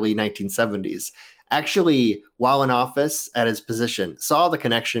in the early 1970s, actually, while in office at his position, saw the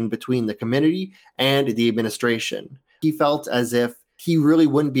connection between the committee and the administration. He felt as if he really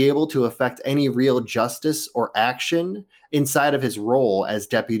wouldn't be able to affect any real justice or action inside of his role as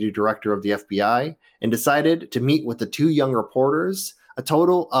deputy director of the FBI, and decided to meet with the two young reporters a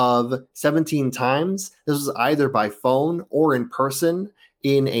total of 17 times. This was either by phone or in person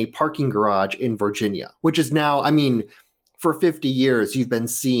in a parking garage in Virginia, which is now, I mean, for 50 years, you've been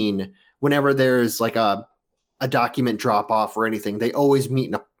seen whenever there's like a document drop off or anything, they always meet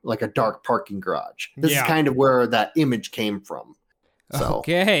in a dark parking garage. This is kind of where that image came from. So,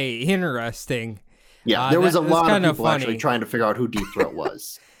 okay, interesting. Yeah, there was a lot of people actually trying to figure out who Deep Throat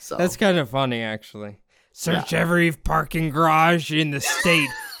was. So that's kind of funny, actually. Search every parking garage in the state.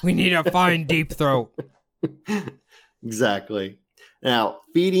 We need to find Deep Throat. Exactly. Now,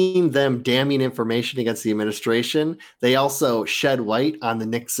 feeding them damning information against the administration, they also shed light on the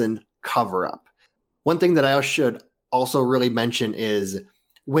Nixon cover-up. One thing that I should also really mention is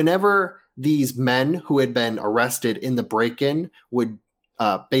whenever these men who had been arrested in the break-in would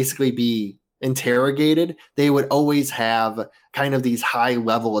basically be interrogated, they would always have kind of these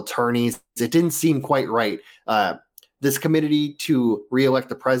high-level attorneys. It didn't seem quite right. This committee to re-elect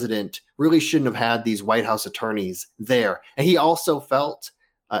the president really shouldn't have had these White House attorneys there. And he also felt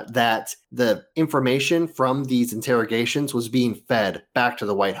that the information from these interrogations was being fed back to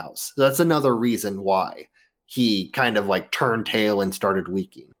the White House. So that's another reason why he kind of like turned tail and started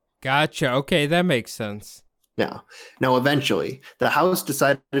leaking. Gotcha. Okay, that makes sense. Yeah. Now, eventually, the House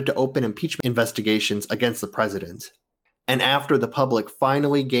decided to open impeachment investigations against the president. And after the public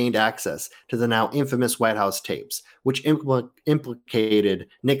finally gained access to the now infamous White House tapes, which implicated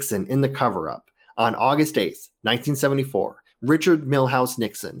Nixon in the cover-up, on August 8th, 1974, Richard Milhous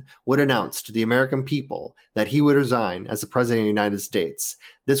Nixon would announce to the American people that he would resign as the president of the United States.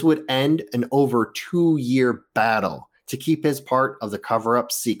 This would end an over 2-year battle to keep his part of the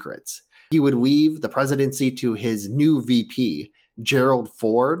cover-up secret. He would leave the presidency to his new VP, Gerald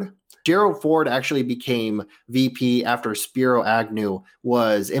Ford. Gerald Ford actually became VP after Spiro Agnew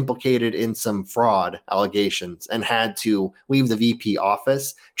was implicated in some fraud allegations and had to leave the VP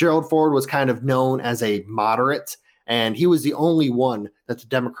office. Gerald Ford was kind of known as a moderate, and he was the only one that the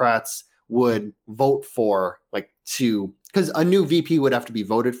Democrats would vote for, because a new VP would have to be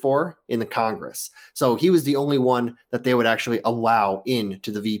voted for in the Congress. So he was the only one that they would actually allow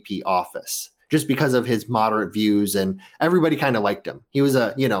into the VP office just because of his moderate views, and everybody kind of liked him. He was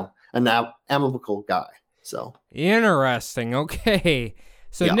an amicable guy. So interesting. Okay.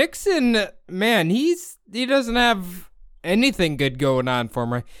 So yeah. Nixon, man, he doesn't have anything good going on for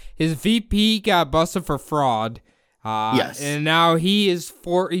him, right? His VP got busted for fraud. Yes. And now he's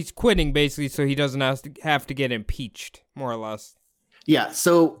quitting basically, so he doesn't have to get impeached, more or less. Yeah.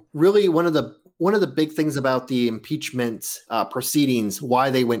 So really one of the big things about the impeachment proceedings,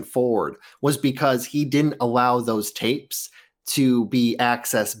 why they went forward, was because he didn't allow those tapes to be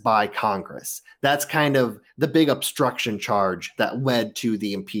accessed by Congress. That's kind of the big obstruction charge that led to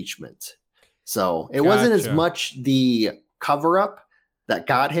the impeachment. So it wasn't as much the cover-up that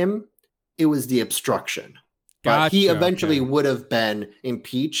got him, it was the obstruction. But he eventually would have been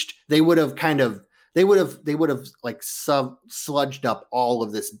impeached. They would have sludged up all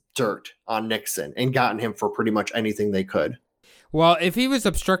of this dirt on Nixon and gotten him for pretty much anything they could. Well, if he was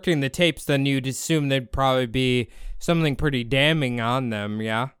obstructing the tapes, then you'd assume there'd probably be something pretty damning on them,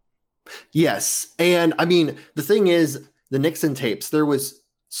 yeah? Yes. And I mean, the thing is, the Nixon tapes, there was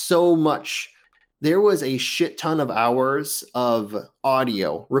a shit ton of hours of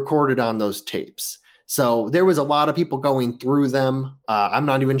audio recorded on those tapes. So there was a lot of people going through them. I'm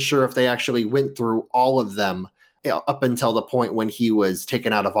not even sure if they actually went through all of them up until the point when he was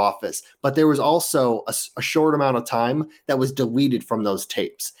taken out of office. But there was also a short amount of time that was deleted from those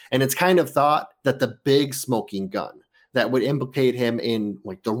tapes. And it's kind of thought that the big smoking gun that would implicate him in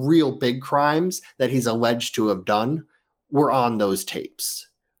the real big crimes that he's alleged to have done were on those tapes.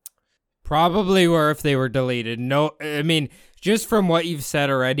 Probably were if they were deleted. No, I mean, just from what you've said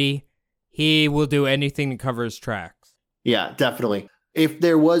already, he will do anything to cover his tracks. Yeah, definitely. If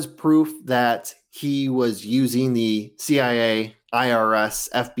there was proof that he was using the CIA, IRS,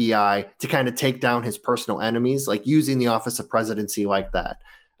 FBI to kind of take down his personal enemies, like using the office of presidency like that,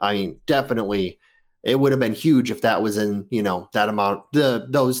 I mean, definitely it would have been huge if that was in, that amount,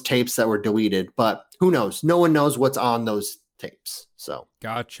 those tapes that were deleted. But who knows? No one knows what's on those tapes. So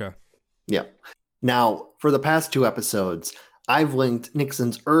gotcha. Yeah. Now, for the past 2 episodes, I've linked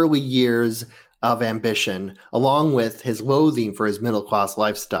Nixon's early years of ambition, along with his loathing for his middle-class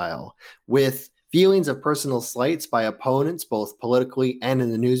lifestyle, with feelings of personal slights by opponents, both politically and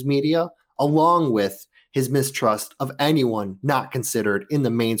in the news media, along with his mistrust of anyone not considered in the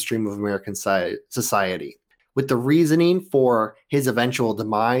mainstream of American society, with the reasoning for his eventual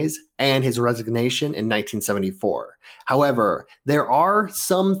demise and his resignation in 1974. However, there are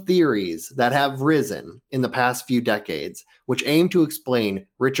some theories that have risen in the past few decades which aim to explain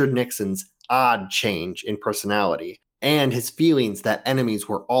Richard Nixon's odd change in personality and his feelings that enemies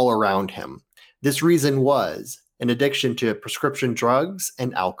were all around him. This reason was an addiction to prescription drugs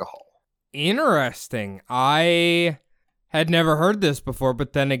and alcohol. Interesting. I had never heard this before,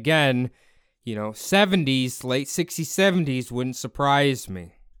 but then again, 70s, late 60s, 70s wouldn't surprise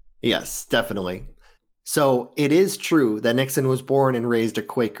me. Yes, definitely. So it is true that Nixon was born and raised a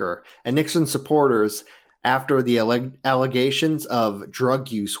Quaker, and Nixon supporters, after the allegations of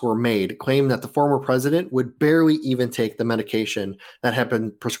drug use were made, claimed that the former president would barely even take the medication that had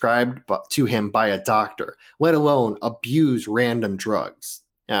been prescribed to him by a doctor, let alone abuse random drugs.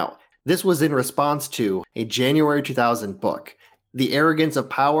 Now, this was in response to a January 2000 book, The Arrogance of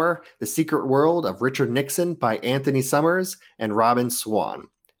Power, The Secret World of Richard Nixon by Anthony Summers and Robin Swan.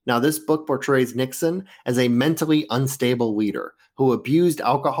 Now, this book portrays Nixon as a mentally unstable leader who abused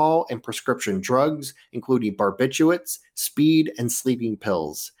alcohol and prescription drugs, including barbiturates, speed, and sleeping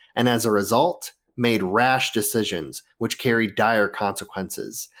pills, and as a result, made rash decisions which carried dire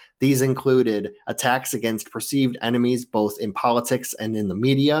consequences. These included attacks against perceived enemies both in politics and in the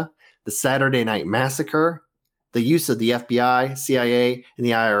media, the Saturday Night Massacre, the use of the FBI, CIA, and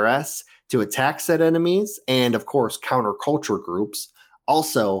the IRS to attack said enemies, and of course, counterculture groups.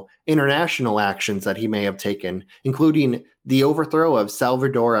 Also, international actions that he may have taken, including the overthrow of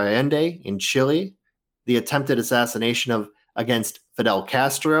Salvador Allende in Chile, the attempted assassination against Fidel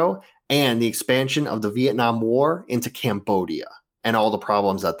Castro, and the expansion of the Vietnam War into Cambodia and all the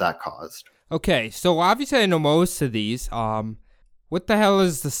problems that caused. Okay, so obviously I know most of these. What the hell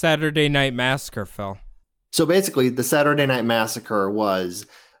is the Saturday Night Massacre, Phil? So basically, the Saturday Night Massacre was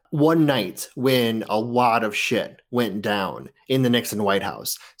one night when a lot of shit went down in the Nixon White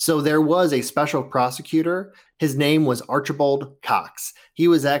House. So there was a special prosecutor. His name was Archibald Cox. He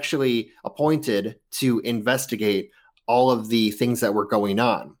was actually appointed to investigate all of the things that were going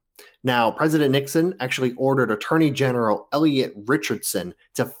on. Now, President Nixon actually ordered Attorney General Elliot Richardson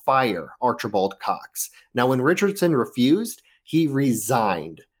to fire Archibald Cox. Now, when Richardson refused, he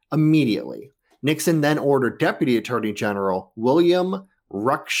resigned immediately. Nixon then ordered Deputy Attorney General William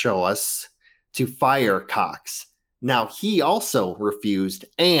Ruckelshaus to fire Cox. Now, he also refused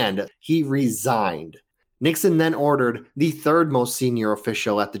and he resigned. Nixon then ordered the third most senior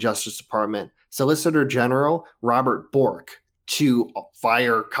official at the Justice Department, Solicitor General Robert Bork, to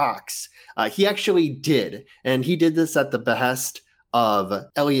fire Cox. He actually did, and he did this at the behest of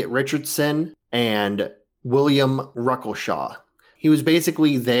Elliot Richardson and William Ruckelshaus. He was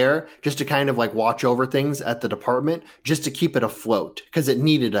basically there just to kind of like watch over things at the department, just to keep it afloat because it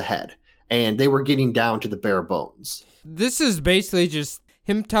needed a head, and they were getting down to the bare bones. This is basically just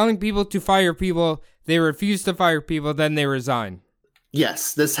him telling people to fire people. They refuse to fire people, then they resign.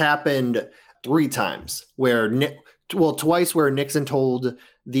 Yes, this happened 3 times twice where Nixon told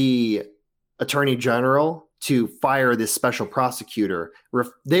the Attorney General to fire this special prosecutor.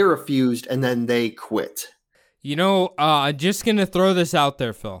 They refused, and then they quit. You know, I'm just going to throw this out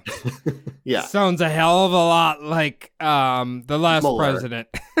there, Phil. Yeah. Sounds a hell of a lot like the last Mueller. president.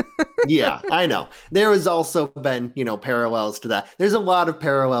 Yeah, I know. There has also been, parallels to that. There's a lot of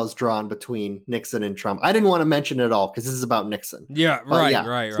parallels drawn between Nixon and Trump. I didn't want to mention it all because this is about Nixon. Yeah,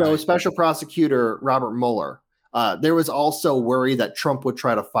 right. So Special Prosecutor Robert Mueller, there was also worry that Trump would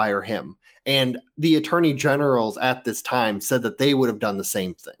try to fire him. And the attorney generals at this time said that they would have done the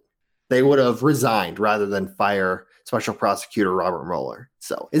same thing. They would have resigned rather than fire Special Prosecutor Robert Mueller.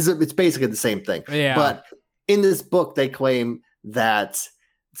 So it's basically the same thing. Yeah. But in this book, they claim that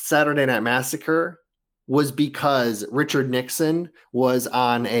Saturday Night Massacre was because Richard Nixon was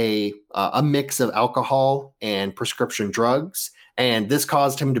on a mix of alcohol and prescription drugs, and this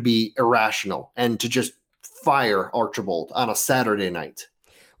caused him to be irrational and to just fire Archibald on a Saturday night.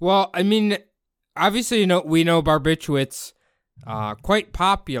 Well, I mean, obviously, we know Barbiturates, quite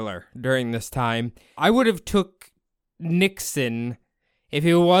popular during this time. I would have took Nixon, if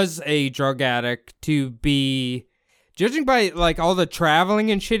he was a drug addict, to be, judging by like all the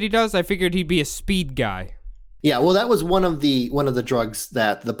traveling and shit he does, I figured he'd be a speed guy. Yeah, well, that was one of the drugs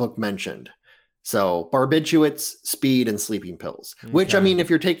that the book mentioned. So barbiturates, speed, and sleeping pills. Okay. Which, I mean, if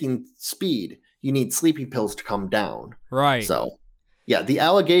you're taking speed, you need sleeping pills to come down. Right. So, yeah, the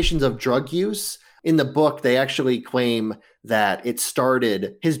allegations of drug use in the book, they actually claim that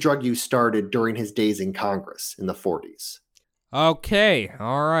his drug use started during his days in Congress in the 40s. Okay,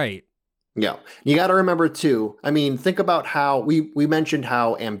 all right. Yeah, you got to remember too, I mean, think about how we mentioned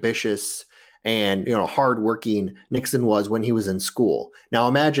how ambitious and, hardworking Nixon was when he was in school. Now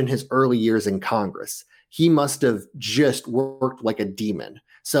imagine his early years in Congress. He must have just worked like a demon.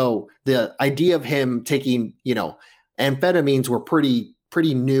 So the idea of him taking, amphetamines were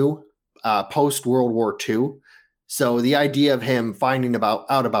pretty new post World War II. So the idea of him finding out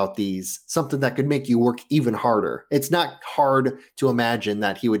about these, something that could make you work even harder. It's not hard to imagine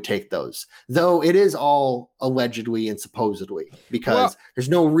that he would take those, though it is all allegedly and supposedly, because there's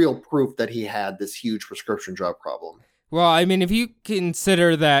no real proof that he had this huge prescription drug problem. Well, I mean, if you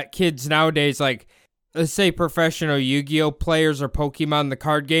consider that kids nowadays, like, let's say professional Yu-Gi-Oh players or Pokemon, the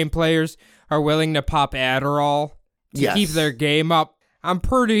card game players, are willing to pop Adderall to keep their game up, I'm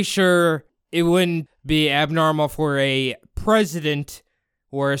pretty sure it wouldn't be abnormal for a president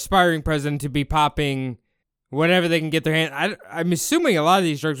or aspiring president to be popping whatever they can get their hand. I'm assuming a lot of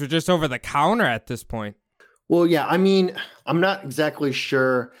these drugs were just over the counter at this point. Well, yeah, I mean, I'm not exactly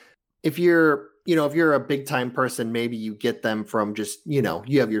sure if you're a big time person, maybe you get them from just,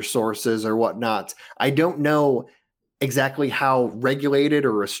 you have your sources or whatnot. I don't know exactly how regulated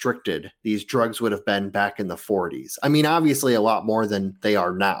or restricted these drugs would have been back in the 40s. I mean, obviously a lot more than they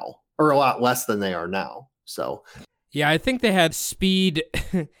are now. Or a lot less than they are now. So, yeah, I think they had speed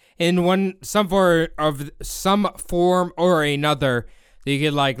in some form or another. That you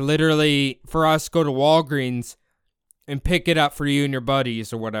could like literally, for us, go to Walgreens and pick it up for you and your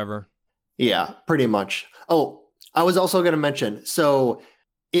buddies or whatever. Yeah, pretty much. Oh, I was also going to mention. So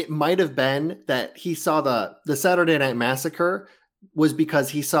it might have been that he saw the Saturday Night Massacre. was because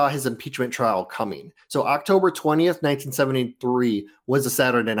he saw his impeachment trial coming. So October 20th, 1973 was the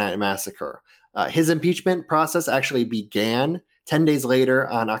Saturday Night Massacre. His impeachment process actually began 10 days later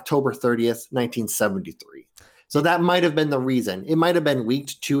on October 30th, 1973. So that might have been the reason. It might have been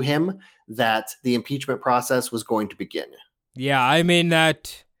leaked to him that the impeachment process was going to begin. Yeah, I mean,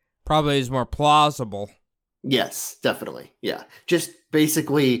 that probably is more plausible. Yes, definitely. Yeah. Just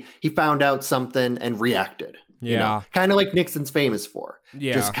basically, he found out something and reacted. Yeah. You know, kind of like Nixon's famous for.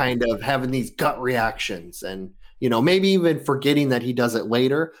 Yeah. Just kind of having these gut reactions and, you know, maybe even forgetting that he does it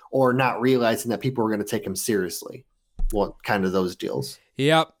later or not realizing that people are going to take him seriously. Well, kind of those deals.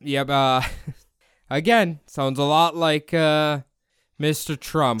 Yep. Again, sounds a lot like Mr.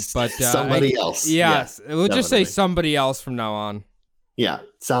 Trump, but somebody else. Yes. Yeah, we'll just say somebody else from now on. Yeah.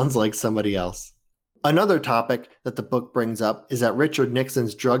 Sounds like somebody else. Another topic that the book brings up is that Richard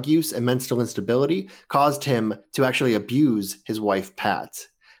Nixon's drug use and mental instability caused him to actually abuse his wife, Pat.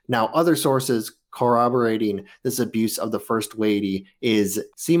 Now, other sources corroborating this abuse of the First Lady is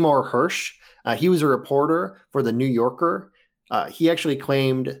Seymour Hersh. He was a reporter for The New Yorker. He actually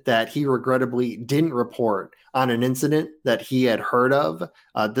claimed that he regrettably didn't report on an incident that he had heard of.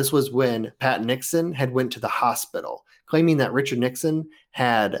 This was when Pat Nixon had went to the hospital, claiming that Richard Nixon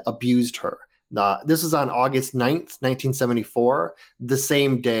had abused her. This was on August 9th, 1974, the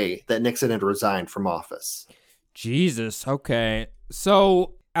same day that Nixon had resigned from office. Jesus, okay.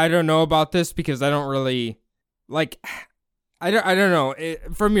 So, I don't know about this because I don't really, I don't know.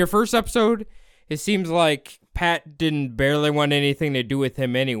 From your first episode, it seems like Pat didn't barely want anything to do with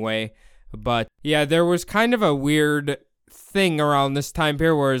him anyway. But, yeah, there was kind of a weird thing around this time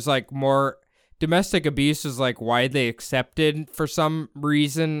period where it's like more... Domestic abuse is like widely accepted for some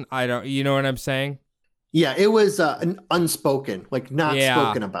reason. You know what I'm saying? Yeah, it was an unspoken, not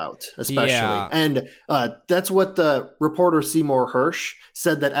spoken about, especially. Yeah. And that's what the reporter Seymour Hersh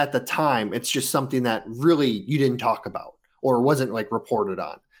said, that at the time, it's just something that really you didn't talk about or wasn't reported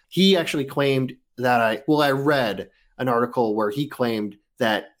on. He actually claimed that I read an article where he claimed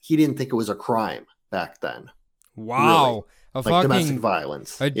that he didn't think it was a crime back then. Wow. Really. Domestic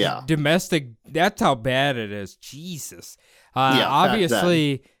violence. Domestic, that's how bad it is. Jesus.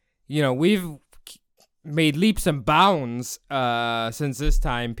 Obviously, we've made leaps and bounds since this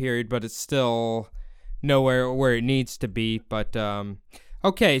time period, but it's still nowhere where it needs to be. But,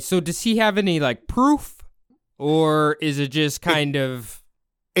 okay, so does he have any, proof? Or is it just kind of...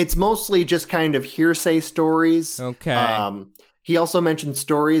 It's mostly just kind of hearsay stories. Okay. He also mentioned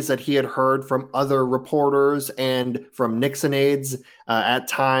stories that he had heard from other reporters and from Nixon aides at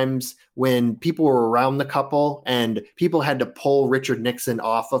times when people were around the couple and people had to pull Richard Nixon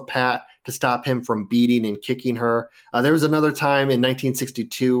off of Pat to stop him from beating and kicking her. There was another time in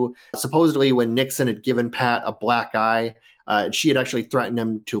 1962, supposedly when Nixon had given Pat a black eye. She had actually threatened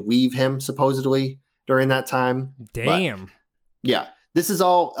him to leave him, supposedly, during that time. Damn. But, yeah. This is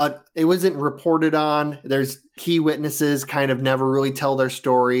all, it wasn't reported on. There's key witnesses kind of never really tell their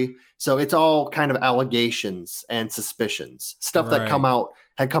story. So it's all kind of allegations and suspicions, stuff that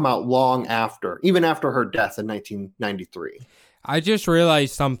had come out long after, even after her death in 1993. I just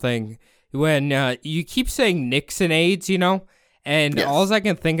realized something when you keep saying Nixon aides, and yes. All I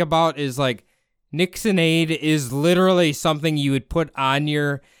can think about is Nixon aid is literally something you would put on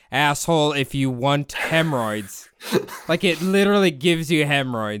your asshole if you want hemorrhoids. It literally gives you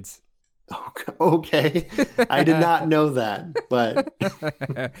hemorrhoids. Okay. I did not know that, but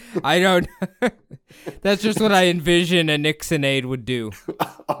I don't. That's just what I envision a Nixon aid would do.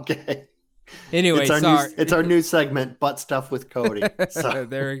 Okay. Anyway, it's our new segment, Butt Stuff with Cody. So.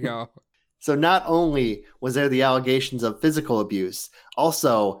 There we go. So not only was there the allegations of physical abuse,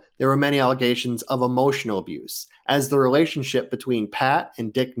 also there were many allegations of emotional abuse, as the relationship between Pat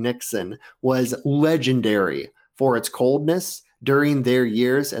and Dick Nixon was legendary for its coldness during their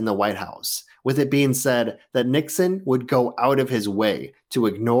years in the White House, with it being said that Nixon would go out of his way to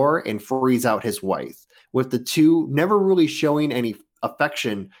ignore and freeze out his wife, with the two never really showing any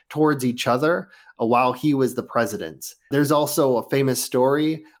affection towards each other while he was the president. There's also a famous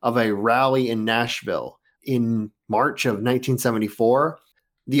story of a rally in Nashville in March of 1974.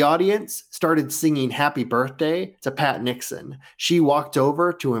 The audience started singing Happy Birthday to Pat Nixon. She walked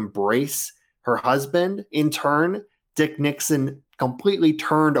over to embrace her husband. In turn, Dick Nixon completely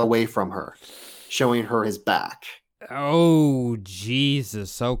turned away from her, showing her his back. Oh,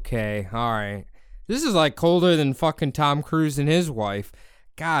 Jesus. Okay. All right. This is colder than fucking Tom Cruise and his wife.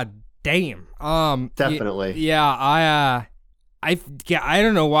 God damn. Definitely. I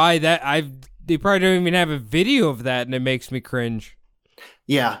don't know why they probably don't even have a video of that, and it makes me cringe.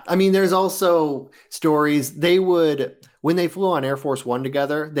 Yeah. I mean, there's also stories they would When they flew on Air Force One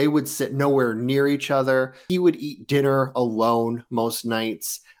together, they would sit nowhere near each other. He would eat dinner alone most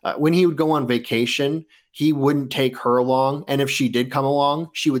nights. When he would go on vacation, he wouldn't take her along. And if she did come along,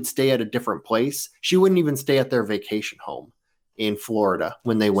 she would stay at a different place. She wouldn't even stay at their vacation home in Florida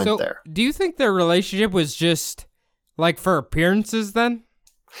when they went there. Do you think their relationship was just like for appearances then?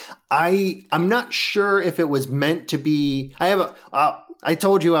 I'm not sure if it was meant to be. I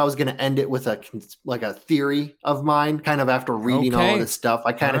told you I was going to end it with a theory of mine, kind of after reading all of this stuff.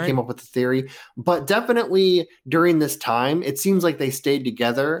 I kind of came up with a theory, but definitely during this time, it seems like they stayed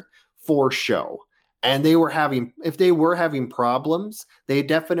together for show. And if they were having problems, they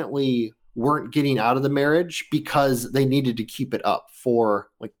definitely weren't getting out of the marriage because they needed to keep it up for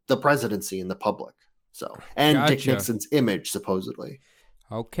like the presidency and the public. So, and gotcha. Dick Nixon's image, supposedly.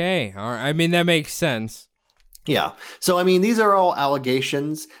 Okay. All right. I mean, that makes sense. Yeah. So, I mean, these are all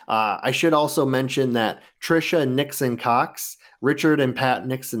allegations. I should also mention that Tricia Nixon Cox, Richard and Pat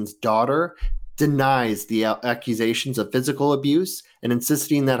Nixon's daughter, denies the accusations of physical abuse and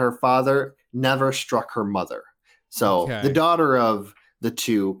insisting that her father never struck her mother. So the daughter of the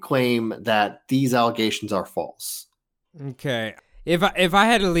two claim that these allegations are false. Okay. If I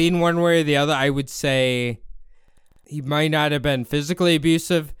had to lean one way or the other, I would say he might not have been physically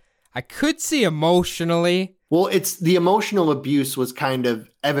abusive. I could see emotionally. Well, it's the emotional abuse was kind of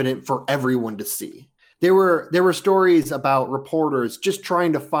evident for everyone to see. There were stories about reporters just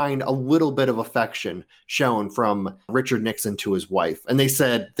trying to find a little bit of affection shown from Richard Nixon to his wife. And they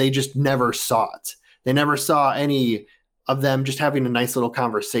said they just never saw it. They never saw any of them just having a nice little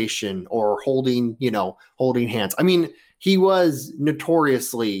conversation or holding hands. I mean, he was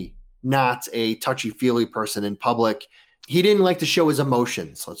notoriously not a touchy-feely person in public. He didn't like to show his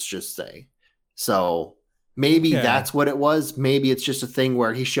emotions, let's just say. So maybe that's what it was. Maybe it's just a thing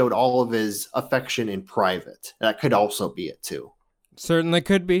where he showed all of his affection in private. That could also be it too. Certainly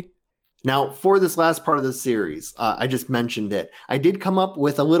could be. Now, for this last part of the series, I just mentioned it. I did come up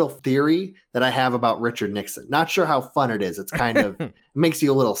with a little theory that I have about Richard Nixon. Not sure how fun it is. It's kind of it makes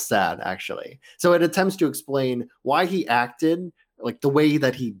you a little sad, actually. So it attempts to explain why he acted like the way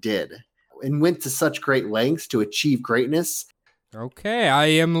that he did and went to such great lengths to achieve greatness. Okay, I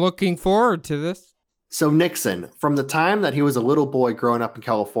am looking forward to this. So Nixon, from the time that he was a little boy growing up in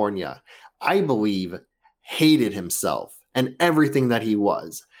California, I believe hated himself and everything that he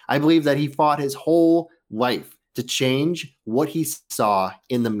was. I believe that he fought his whole life to change what he saw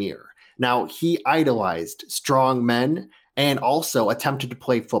in the mirror. Now, he idolized strong men and also attempted to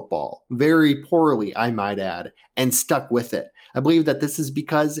play football very poorly, I might add, and stuck with it. I believe that this is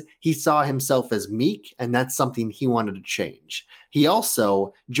because he saw himself as meek, and that's something he wanted to change. He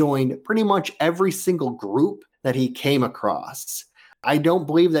also joined pretty much every single group that he came across. I don't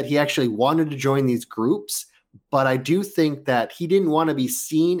believe that he actually wanted to join these groups, but I do think that he didn't want to be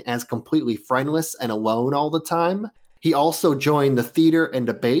seen as completely friendless and alone all the time. He also joined the theater and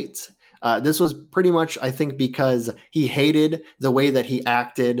debate. This was pretty much, I think, because he hated the way that he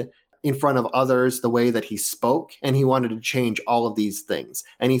acted in front of others, the way that he spoke, and he wanted to change all of these things.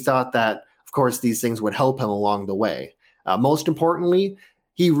 And he thought that, of course, these things would help him along the way. Most importantly,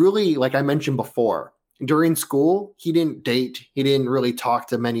 he really, like I mentioned before, during school, he didn't date. He didn't really talk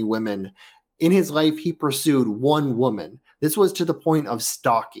to many women. In his life, he pursued one woman. This was to the point of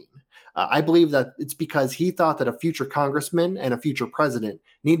stalking. I believe that it's because he thought that a future congressman and a future president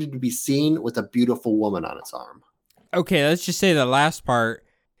needed to be seen with a beautiful woman on his arm. Okay, let's just say the last part.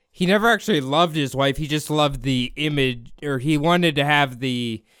 He never actually loved his wife. He just loved the image, or he wanted to have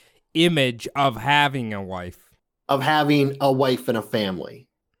the image of having a wife. Of having a wife and a family.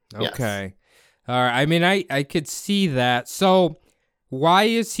 Okay. Yes. All right. I mean, I could see that. So what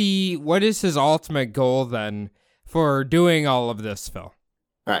is his ultimate goal then for doing all of this, Phil? All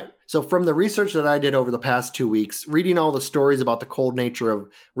right. So from the research that I did over the past 2 weeks, reading all the stories about the cold nature of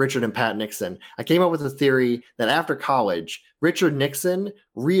Richard and Pat Nixon, I came up with a theory that after college, Richard Nixon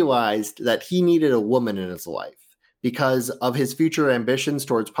realized that he needed a woman in his life because of his future ambitions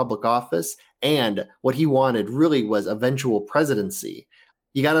towards public office, and what he wanted really was eventual presidency.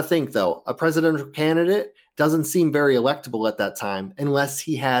 You got to think, though, a presidential candidate doesn't seem very electable at that time unless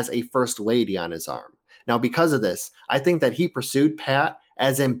he has a first lady on his arm. Now, because of this, I think that he pursued Pat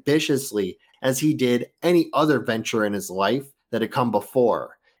as ambitiously as he did any other venture in his life that had come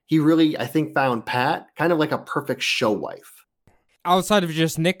before. He really, I think, found Pat kind of like a perfect show wife. Outside of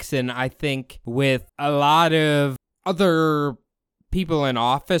just Nixon, I think with a lot of other people in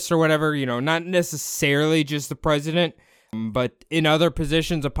office or whatever, not necessarily just the president, but in other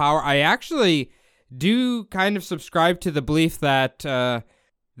positions of power, I actually do kind of subscribe to the belief that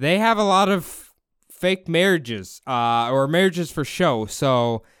they have a lot of fake marriages, or marriages for show.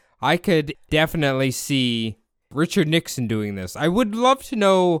 So I could definitely see Richard Nixon doing this. I would love to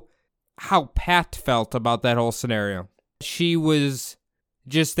know how Pat felt about that whole scenario. She was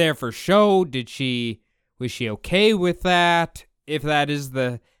just there for show. Was she okay with that? If that is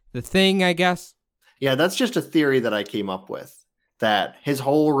the thing, I guess. Yeah, that's just a theory that I came up with, that his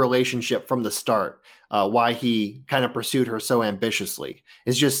whole relationship from the start, why he kind of pursued her so ambitiously,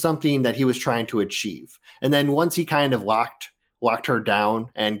 is just something that he was trying to achieve. And then once he kind of locked her down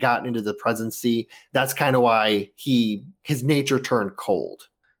and got into the presidency, that's kind of why his nature turned cold,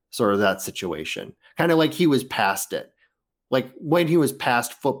 sort of that situation. Kind of like he was past it. Like when he was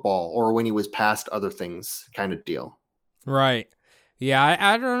past football or when he was past other things kind of deal. Right. Yeah,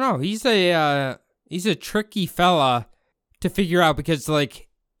 I don't know. He's a tricky fella to figure out because, like,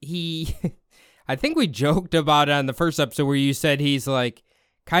 I think we joked about it on the first episode where you said he's, like,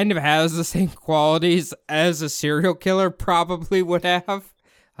 kind of has the same qualities as a serial killer probably would have.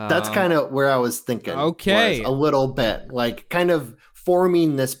 That's kind of where I was thinking. Okay. A little bit. Like, kind of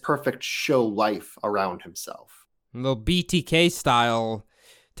forming this perfect show life around himself. A little BTK style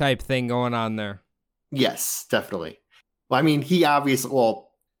type thing going on there. Yes, definitely. Well, I mean, he obviously,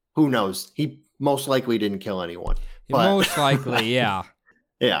 well, who knows? He most likely didn't kill anyone. But, most likely, yeah.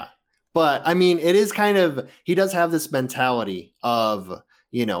 Yeah. But, I mean, it is kind of, he does have this mentality of,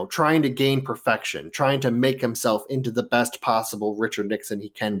 trying to gain perfection, trying to make himself into the best possible Richard Nixon he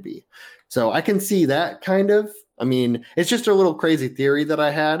can be. So I can see that kind of. I mean, it's just a little crazy theory that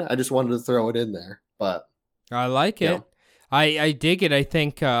I had. I just wanted to throw it in there. But I like it. I dig it. I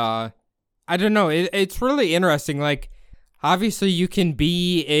think, I don't know. It's really interesting. Like, obviously you can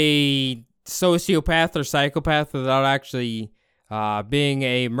be a sociopath or psychopath without actually being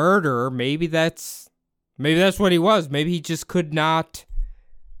a murderer. Maybe that's what he was. Maybe he just could not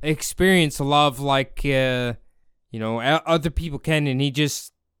experience love like other people can, and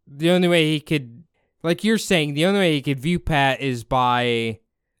the only way he could, like you're saying, the only way he could view Pat is by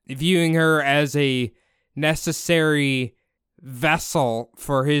viewing her as a necessary vessel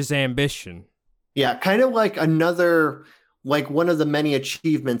for his ambition. Yeah, kind of like one of the many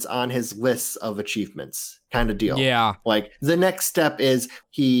achievements on his lists of achievements kind of deal. Yeah. Like the next step is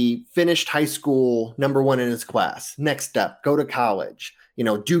he finished high school #1 in his class. Next step, go to college,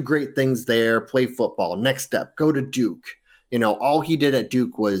 do great things there, play football. Next step, go to Duke. All he did at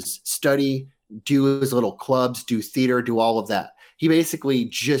Duke was study, do his little clubs, do theater, do all of that. He basically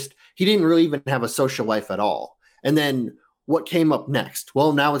he didn't really even have a social life at all. And then what came up next?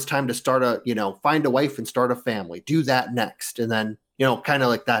 Well, now it's time to start find a wife and start a family. Do that next. And then, kind of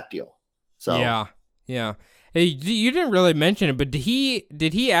like that deal. So yeah. Hey, you didn't really mention it, but did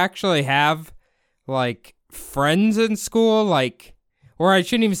he actually have like friends in school? Like, or I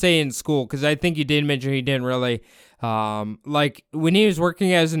shouldn't even say in school, because I think you did mention he didn't really, like when he was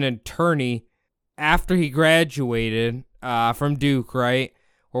working as an attorney after he graduated from Duke, right?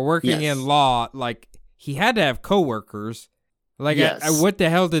 Or working in law, like he had to have coworkers. Like, yes. What the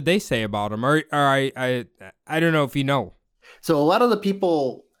hell did they say about him? Or I don't know if you know. So a lot of the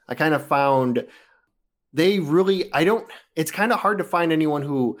people I kind of found, it's kind of hard to find anyone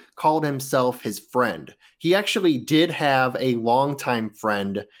who called himself his friend. He actually did have a longtime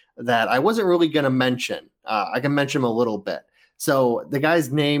friend that I wasn't really going to mention. I can mention him a little bit. So the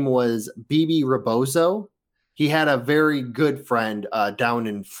guy's name was Bebe Rebozo. He had a very good friend down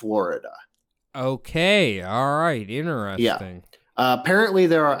in Florida. Okay. All right. Interesting. Yeah. Apparently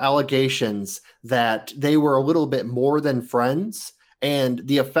there are allegations that they were a little bit more than friends, and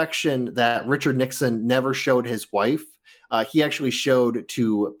the affection that Richard Nixon never showed his wife, he actually showed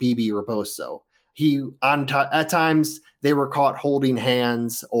to Bebe Rebozo. At times they were caught holding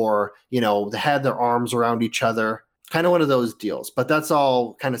hands, or, they had their arms around each other, kind of one of those deals, but that's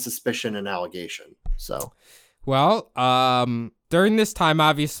all kind of suspicion and allegation. So, well, during this time,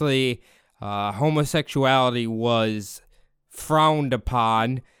 obviously, homosexuality was frowned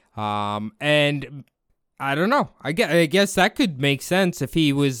upon, and I don't know. I guess that could make sense if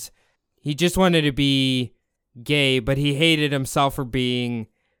he just wanted to be gay, but he hated himself for being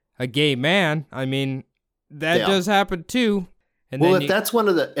a gay man. I mean, that does happen too. And well, if that's one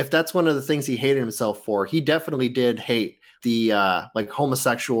of the things he hated himself for, he definitely did hate the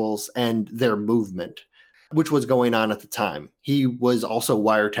homosexuals and their movement, which was going on at the time. He was also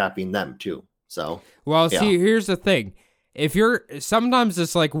wiretapping them too. So, well, see, here's the thing. If sometimes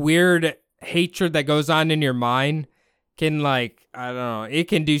this like weird hatred that goes on in your mind can, like, I don't know, it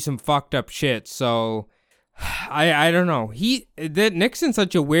can do some fucked up shit. So I don't know. Nixon's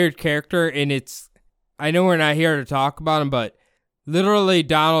such a weird character, and I know we're not here to talk about him, but Literally,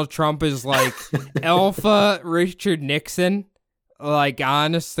 Donald Trump is like alpha Richard Nixon. Like,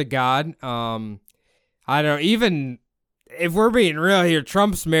 honest to God. I don't even, if we're being real here,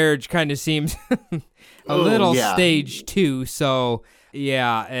 Trump's marriage kind of seems a little staged too. So,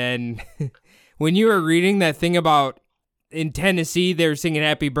 yeah. And when you were reading that thing about in Tennessee, they were singing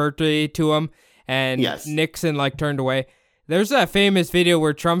happy birthday to him and Nixon like turned away. There's that famous video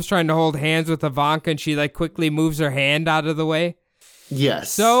where Trump's trying to hold hands with Ivanka and she like quickly moves her hand out of the way.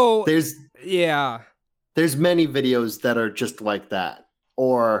 Yes. So there's many videos that are just like that.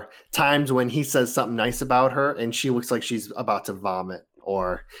 Or times when he says something nice about her and she looks like she's about to vomit,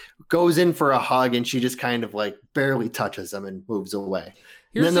 or goes in for a hug and she just kind of like barely touches him and moves away.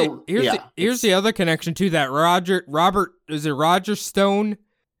 Here's the other connection to that. Roger Stone?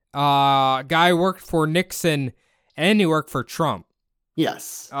 Guy worked for Nixon and he worked for Trump.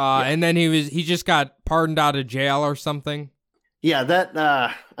 Yes. And then he just got pardoned out of jail or something. Yeah, that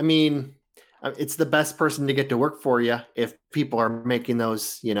I mean, it's the best person to get to work for you if people are making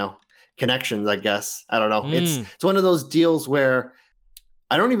those, connections, I guess. I don't know. It's one of those deals where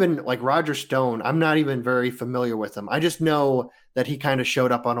I don't even like Roger Stone. I'm not even very familiar with him. I just know that he kind of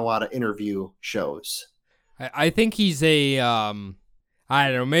showed up on a lot of interview shows. I think he's a, I don't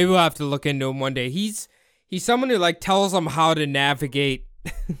know, maybe we'll have to look into him one day. He's someone who like tells them how to navigate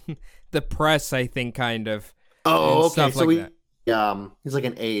the press, I think, kind of. Oh, okay. Stuff so like that. He's like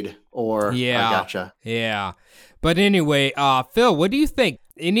an aide or I gotcha. Yeah. But anyway, Phil, what do you think?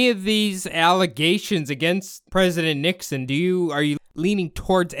 Any of these allegations against President Nixon, are you leaning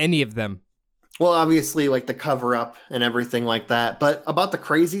towards any of them? Well, obviously like the cover up and everything like that. But about the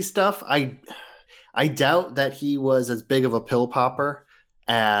crazy stuff, I doubt that he was as big of a pill popper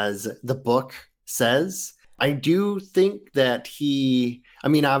as the book says. I do think that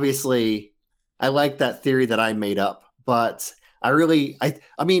obviously I like that theory that I made up, but I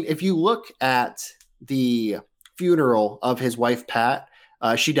mean, if you look at the funeral of his wife, Pat,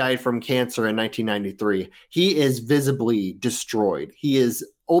 she died from cancer in 1993. He is visibly destroyed. He is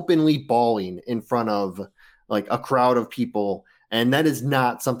openly bawling in front of like a crowd of people. And that is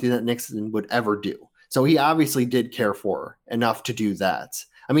not something that Nixon would ever do. So he obviously did care for her enough to do that.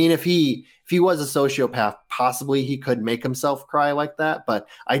 I mean, if he was a sociopath, possibly he could make himself cry like that. But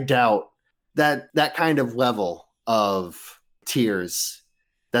I doubt that kind of level of tears.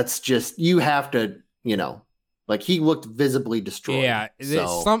 That's just, you have to, like he looked visibly destroyed.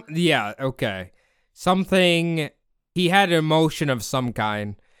 Yeah. Okay. Something, he had an emotion of some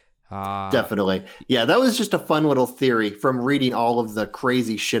kind. Definitely. Yeah, that was just a fun little theory from reading all of the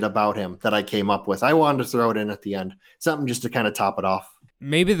crazy shit about him that I came up with. I wanted to throw it in at the end. Something just to kind of top it off.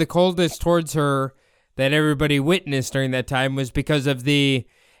 Maybe the coldness towards her that everybody witnessed during that time was because of the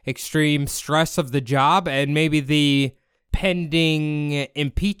extreme stress of the job and maybe the pending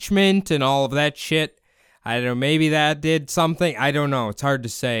impeachment and all of that shit. I don't know. Maybe that did something. I don't know. It's hard to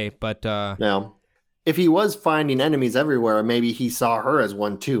say, but now, if he was finding enemies everywhere, maybe he saw her as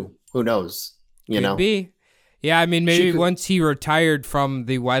one too. Who knows? Could be. Yeah, I mean, maybe once he retired from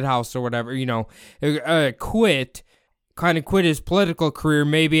the White House or whatever, quit his political career,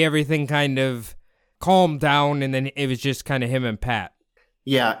 maybe everything kind of calmed down, and then it was just kind of him and Pat.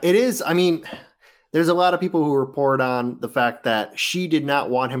 Yeah, it is. I mean, there's a lot of people who report on the fact that she did not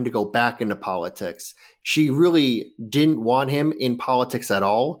want him to go back into politics. She really didn't want him in politics at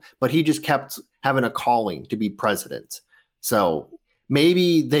all, but he just kept having a calling to be president. So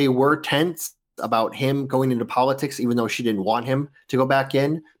maybe they were tense about him going into politics, even though she didn't want him to go back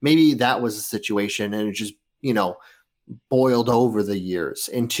in. Maybe that was the situation, and it just, boiled over the years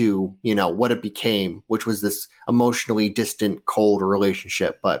into, what it became, which was this emotionally distant, cold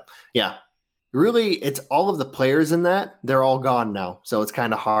relationship. But yeah, really, it's all of the players in that. They're all gone now. So it's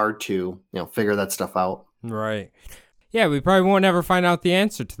kind of hard to, figure that stuff out. Right. Yeah, we probably won't ever find out the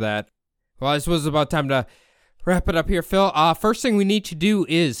answer to that. Well, I suppose it's about time to wrap it up here, Phil. First thing we need to do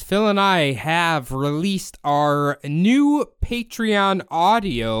is Phil and I have released our new Patreon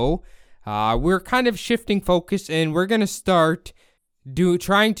audio. We're kind of shifting focus, and we're going to start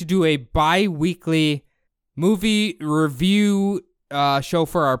trying to do a bi-weekly movie review show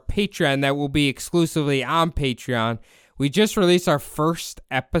for our Patreon that will be exclusively on Patreon. We just released our first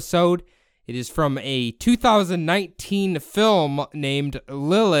episode. It is from a 2019 film named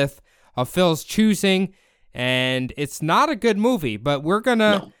Lilith of Phil's choosing, and it's not a good movie, but we're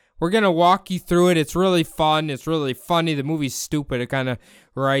gonna walk you through it. It's really fun. It's really funny. The movie's stupid. It kind of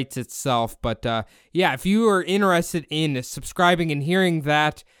writes itself. But yeah, if you are interested in subscribing and hearing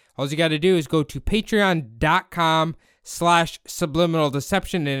that, all you got to do is go to patreon.com/subliminal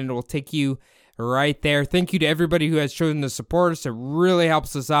deception, and it will take you right there. Thank you to everybody who has chosen to support us. It really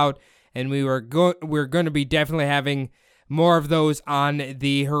helps us out, and we're going to be definitely having more of those on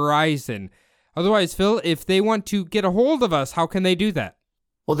the horizon. Otherwise, Phil, if they want to get a hold of us, how can they do that?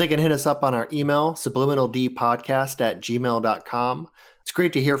 Well, they can hit us up on our email, subliminaldpodcast@gmail.com. It's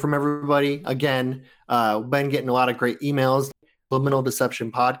great to hear from everybody. Again, been getting a lot of great emails. Subliminal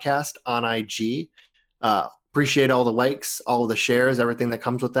Deception Podcast on IG. Appreciate all the likes, all of the shares, everything that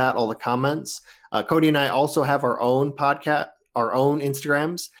comes with that, all the comments. Cody and I also have our own podcast, our own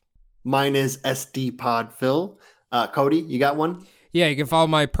Instagrams. Mine is SDPodPhil. Cody, you got one? Yeah, you can follow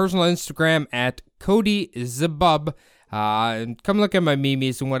my personal Instagram at CodyZabub. And come look at my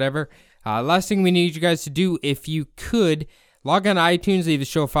memes and whatever. Last thing we need you guys to do, if you could, log on to iTunes, leave the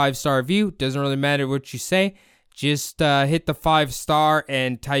show a 5-star review. Doesn't really matter what you say. Just hit the 5-star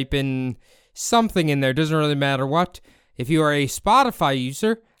and type in something in there. Doesn't really matter what. If you are a Spotify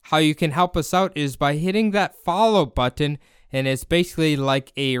user, how you can help us out is by hitting that follow button. And it's basically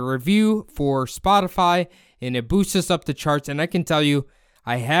like a review for Spotify, and it boosts us up the charts. And I can tell you,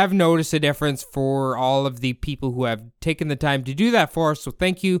 I have noticed a difference for all of the people who have taken the time to do that for us. So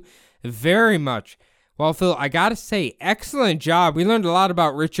thank you very much. Well, Phil, I got to say, excellent job. We learned a lot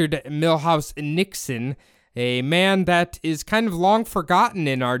about Richard Milhous Nixon, a man that is kind of long forgotten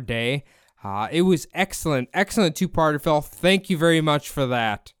in our day. It was excellent 2-parter, Phil. Thank you very much for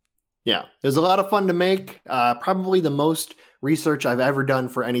that. Yeah, it was a lot of fun to make. Probably the most research I've ever done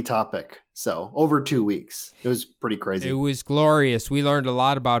for any topic. So over 2 weeks. It was pretty crazy. It was glorious. We learned a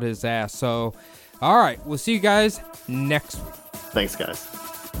lot about his ass. So, all right, we'll see you guys next week. Thanks, guys.